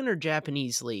Korean or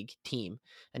Japanese league team,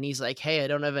 and he's like, "Hey, I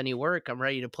don't have any work. I'm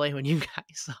ready to play when you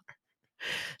guys are."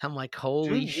 I'm like, "Holy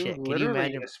Dude, you shit. Can you literally,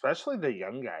 imagine?" especially the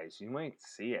young guys, you might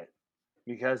see it.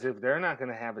 Because if they're not going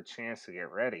to have a chance to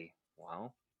get ready,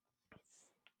 well,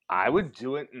 I would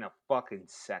do it in a fucking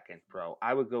second, bro.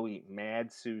 I would go eat mad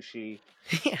sushi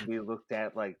Yeah. and be looked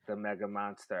at like the mega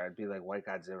monster. I'd be like White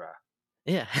Godzilla.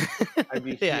 Yeah. I'd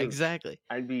be Yeah, huge. exactly.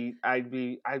 I'd be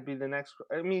the next.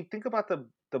 I mean, think about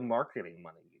the marketing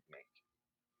money you'd make.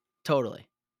 Totally.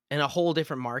 In a whole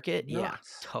different market? Yeah,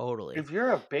 Nuts. totally. If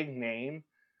you're a big name,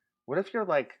 what if you're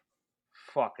like,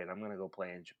 fuck it, I'm gonna go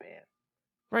play in Japan.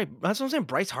 Right. That's what I'm saying.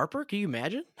 Bryce Harper, can you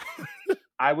imagine?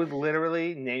 I would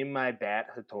literally name my bat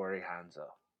Hattori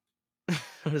Hanzo.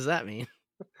 What does that mean?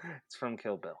 It's from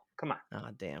Kill Bill. Come on, Oh,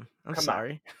 damn. I'm come on.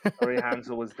 sorry. Hattori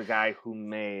Hanzo was the guy who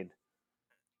made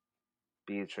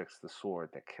Beatrix the sword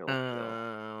that killed Bill.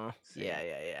 Oh, See,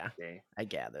 yeah. see, I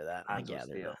gather that. Hanzo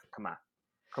Steel. Come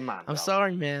on, I'm bro.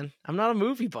 sorry, man. I'm not a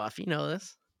movie buff. You know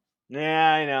this.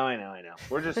 Yeah, I know.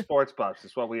 We're just sports buffs.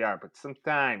 It's what we are. But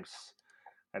sometimes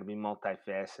gotta be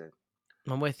multifaceted.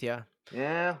 I'm with you.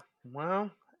 Yeah. Well,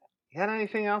 you got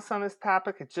anything else on this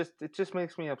topic? It just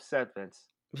makes me upset, Vince.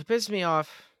 It pissed me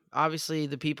off. Obviously,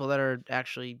 the people that are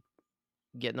actually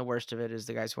getting the worst of it is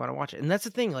the guys who wanna watch it, and that's the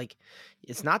thing, like,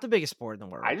 it's not the biggest sport in the I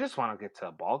world. just wanna get to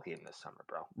a ball game this summer,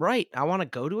 bro. Right, I wanna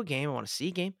go to a game, I wanna see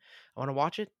a game, I wanna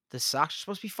watch it. The Sox are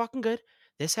supposed to be fucking good.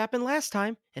 This happened last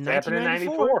time in It's happened in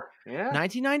 1994. '94. Yeah.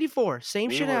 1994, same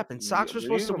shit happened. Sox were Were you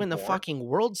supposed to even win the born? fucking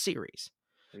World Series.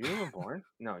 Were you even born?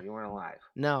 No, you weren't alive.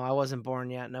 No, I wasn't born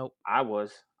yet, nope. I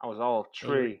was. I was all Yeah, you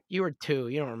were tree. you were 2,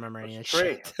 you don't remember I any was of that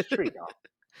tree. I shit. was tree, dog.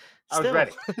 I was Still.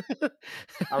 ready. I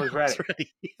I was was ready.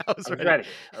 ready. I I was was ready. ready.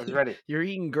 I was ready. You're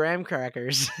eating graham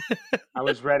crackers. I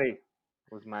was ready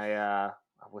with my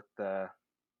with the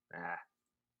ah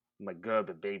my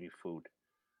Gerber baby food.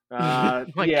 My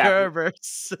Yeah.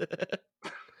 Gerbers.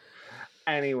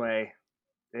 Anyway,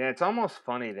 yeah, it's almost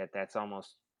funny that that's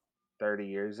almost 30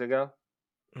 years ago,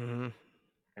 Mhm.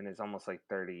 and it's almost like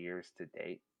 30 years to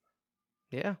date.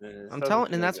 Yeah. This I'm doesn't telling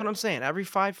and feel that's what good. I'm saying. Every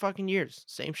 5 fucking years,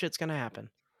 same shit's gonna happen.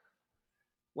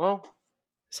 Well,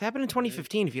 This happened in mm,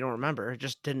 2015, if you don't remember. It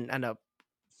just didn't end up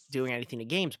doing anything to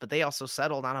games, but they also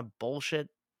settled on a bullshit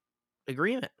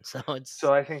agreement. So so it's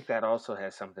I think that also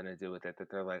has something to do with it that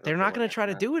they're like, they're okay, not gonna try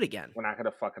to do it again. we're not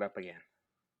gonna fuck it up again.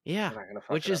 Yeah. We're not gonna fuck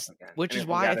Which it up is again. which And is if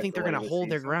we why I gotta think they're delay gonna the hold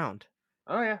their season, ground.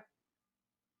 oh yeah,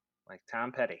 like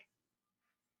Tom Petty,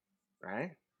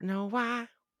 right? No, I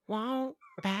won't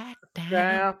back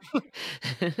down.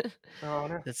 Yeah,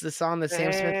 gonna That's the song that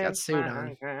Sam Smith got stand sued on.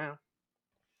 my ground.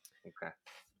 Okay.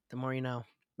 The more you know.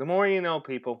 The more you know,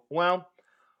 people. Well,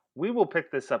 we will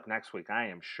pick this up next week. I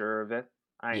am sure of it.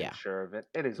 I am Yeah. sure of it.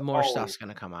 It is More always stuff's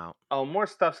gonna come out. oh, more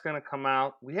stuff's gonna come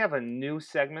out. We have a new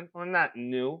segment. Well, not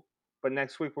new, but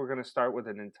next week we're gonna start with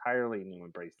an entirely new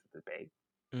embrace the debate.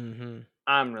 Mhm.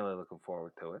 I'm really looking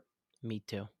forward to it. Me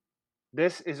too.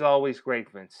 This is always great,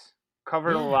 Vince.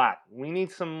 Covered a Yeah. lot. We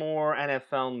need some more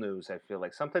NFL news, I feel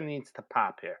like. Something needs to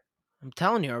pop here. I'm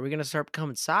telling you, are we gonna start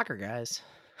becoming soccer guys?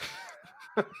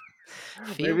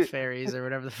 Field Maybe fairies or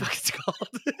whatever the fuck it's called.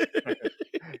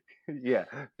 yeah,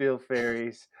 field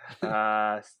fairies.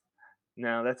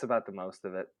 No, that's about the most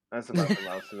of it. That's about the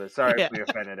most of it. Sorry if Yeah. we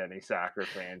offended any soccer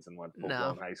fans and went full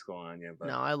No. blown high school on you, but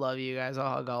No, I love you guys.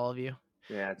 I'll hug all of you.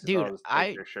 yeah, it's just Dude, always take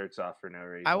I their shirts off for no I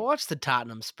reason. watch the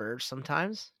Tottenham Spurs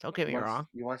sometimes. Don't get me wrong.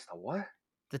 You watch the what?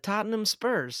 The Tottenham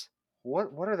Spurs. What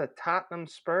are the Tottenham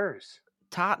Spurs?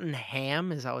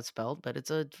 Tottenham is how it's spelled, but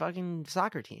it's a fucking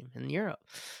soccer team in Europe.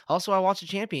 Also, I watch the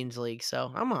Champions League,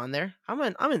 so I'm on there. I'm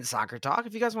in soccer talk.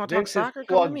 If you guys want to talk Vince is soccer, come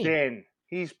to plugged me. in.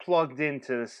 He's plugged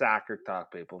into the soccer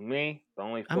talk, people. Me, the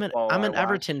only I'm an football I'm I an watch.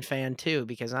 Everton fan too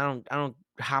because I don't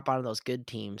hop out of those good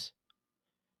teams.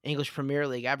 English Premier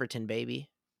League, Everton, baby.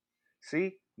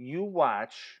 See, you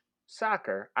watch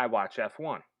soccer. I watch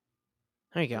F1.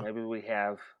 There you So go. maybe we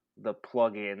have the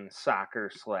plug-in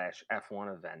soccer slash F1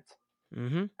 event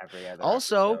Mhm. every other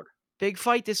Also, episode. big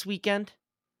fight this weekend.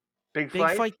 Big Big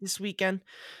fight? fight this weekend.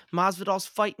 Masvidal's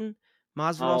fighting.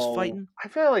 Masvidal's Oh, fighting. I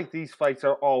feel like these fights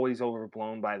are always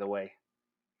overblown, by the way.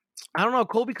 I don't know.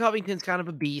 Colby Covington's kind of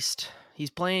a beast. He's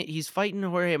fighting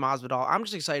Jorge Masvidal. I'm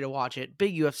just excited to watch it.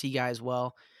 Big UFC guy as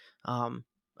well. I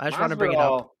just want to bring it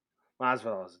up. Masvidal,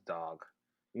 Masvidal is a dog.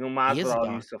 You know, He is a Masvidal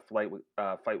dog. used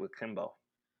to fight with Kimbo.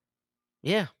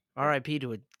 Yeah. Yeah. R.I.P.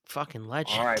 to a fucking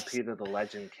legend. R.I.P. to the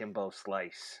legend Kimbo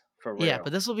Slice. For Yeah, real.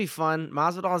 but this will be fun.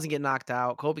 Masvidal doesn't get knocked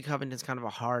out. Colby Covington's kind of a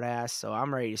hard ass, so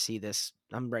I'm ready to see this.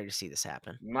 I'm ready to see this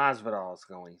happen. Masvidal is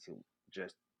going to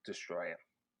just destroy him.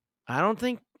 I don't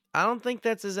think I don't think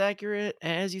that's as accurate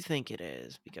as you think it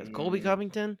is because Colby Mm,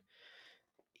 Covington,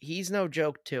 he's no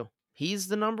joke too. He's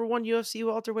the number one UFC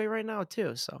welterweight right now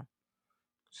too. So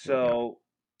there you go. so,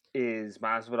 is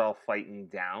Masvidal fighting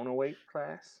down a weight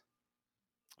class?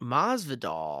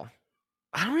 Masvidal.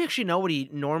 I don't actually know what he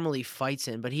normally fights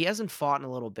in, but he hasn't fought in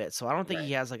a little bit, so I don't think Right.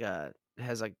 he has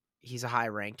like he's a high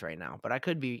ranked right now. But I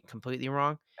could be completely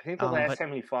wrong. I think the last But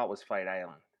time he fought was Fight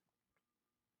Island.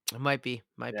 it might be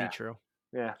Yeah. true.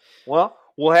 Yeah. Well,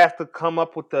 we'll have to come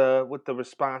up with the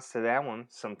response to that one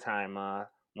sometime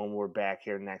when we're back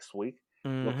here next week.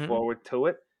 Look Mm-hmm. forward to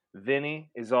it. Vinny,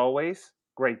 as always,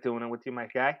 great doing it with you, my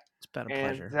guy. It's been a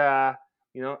And pleasure.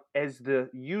 as the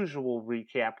usual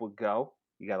recap would go,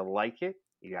 you gotta like it,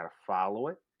 you gotta follow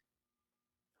it,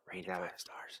 you Rated gotta 5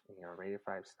 stars. rate it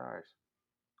 5 stars.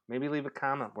 Maybe leave a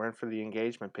comment. We're in for the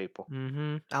engagement, people.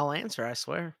 Mm-hmm. I'll answer. I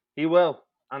swear. He will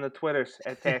on the Twitters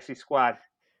at Taxi Squad.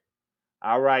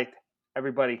 All right,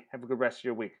 everybody, have a good rest of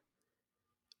your week.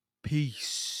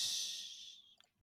 Peace.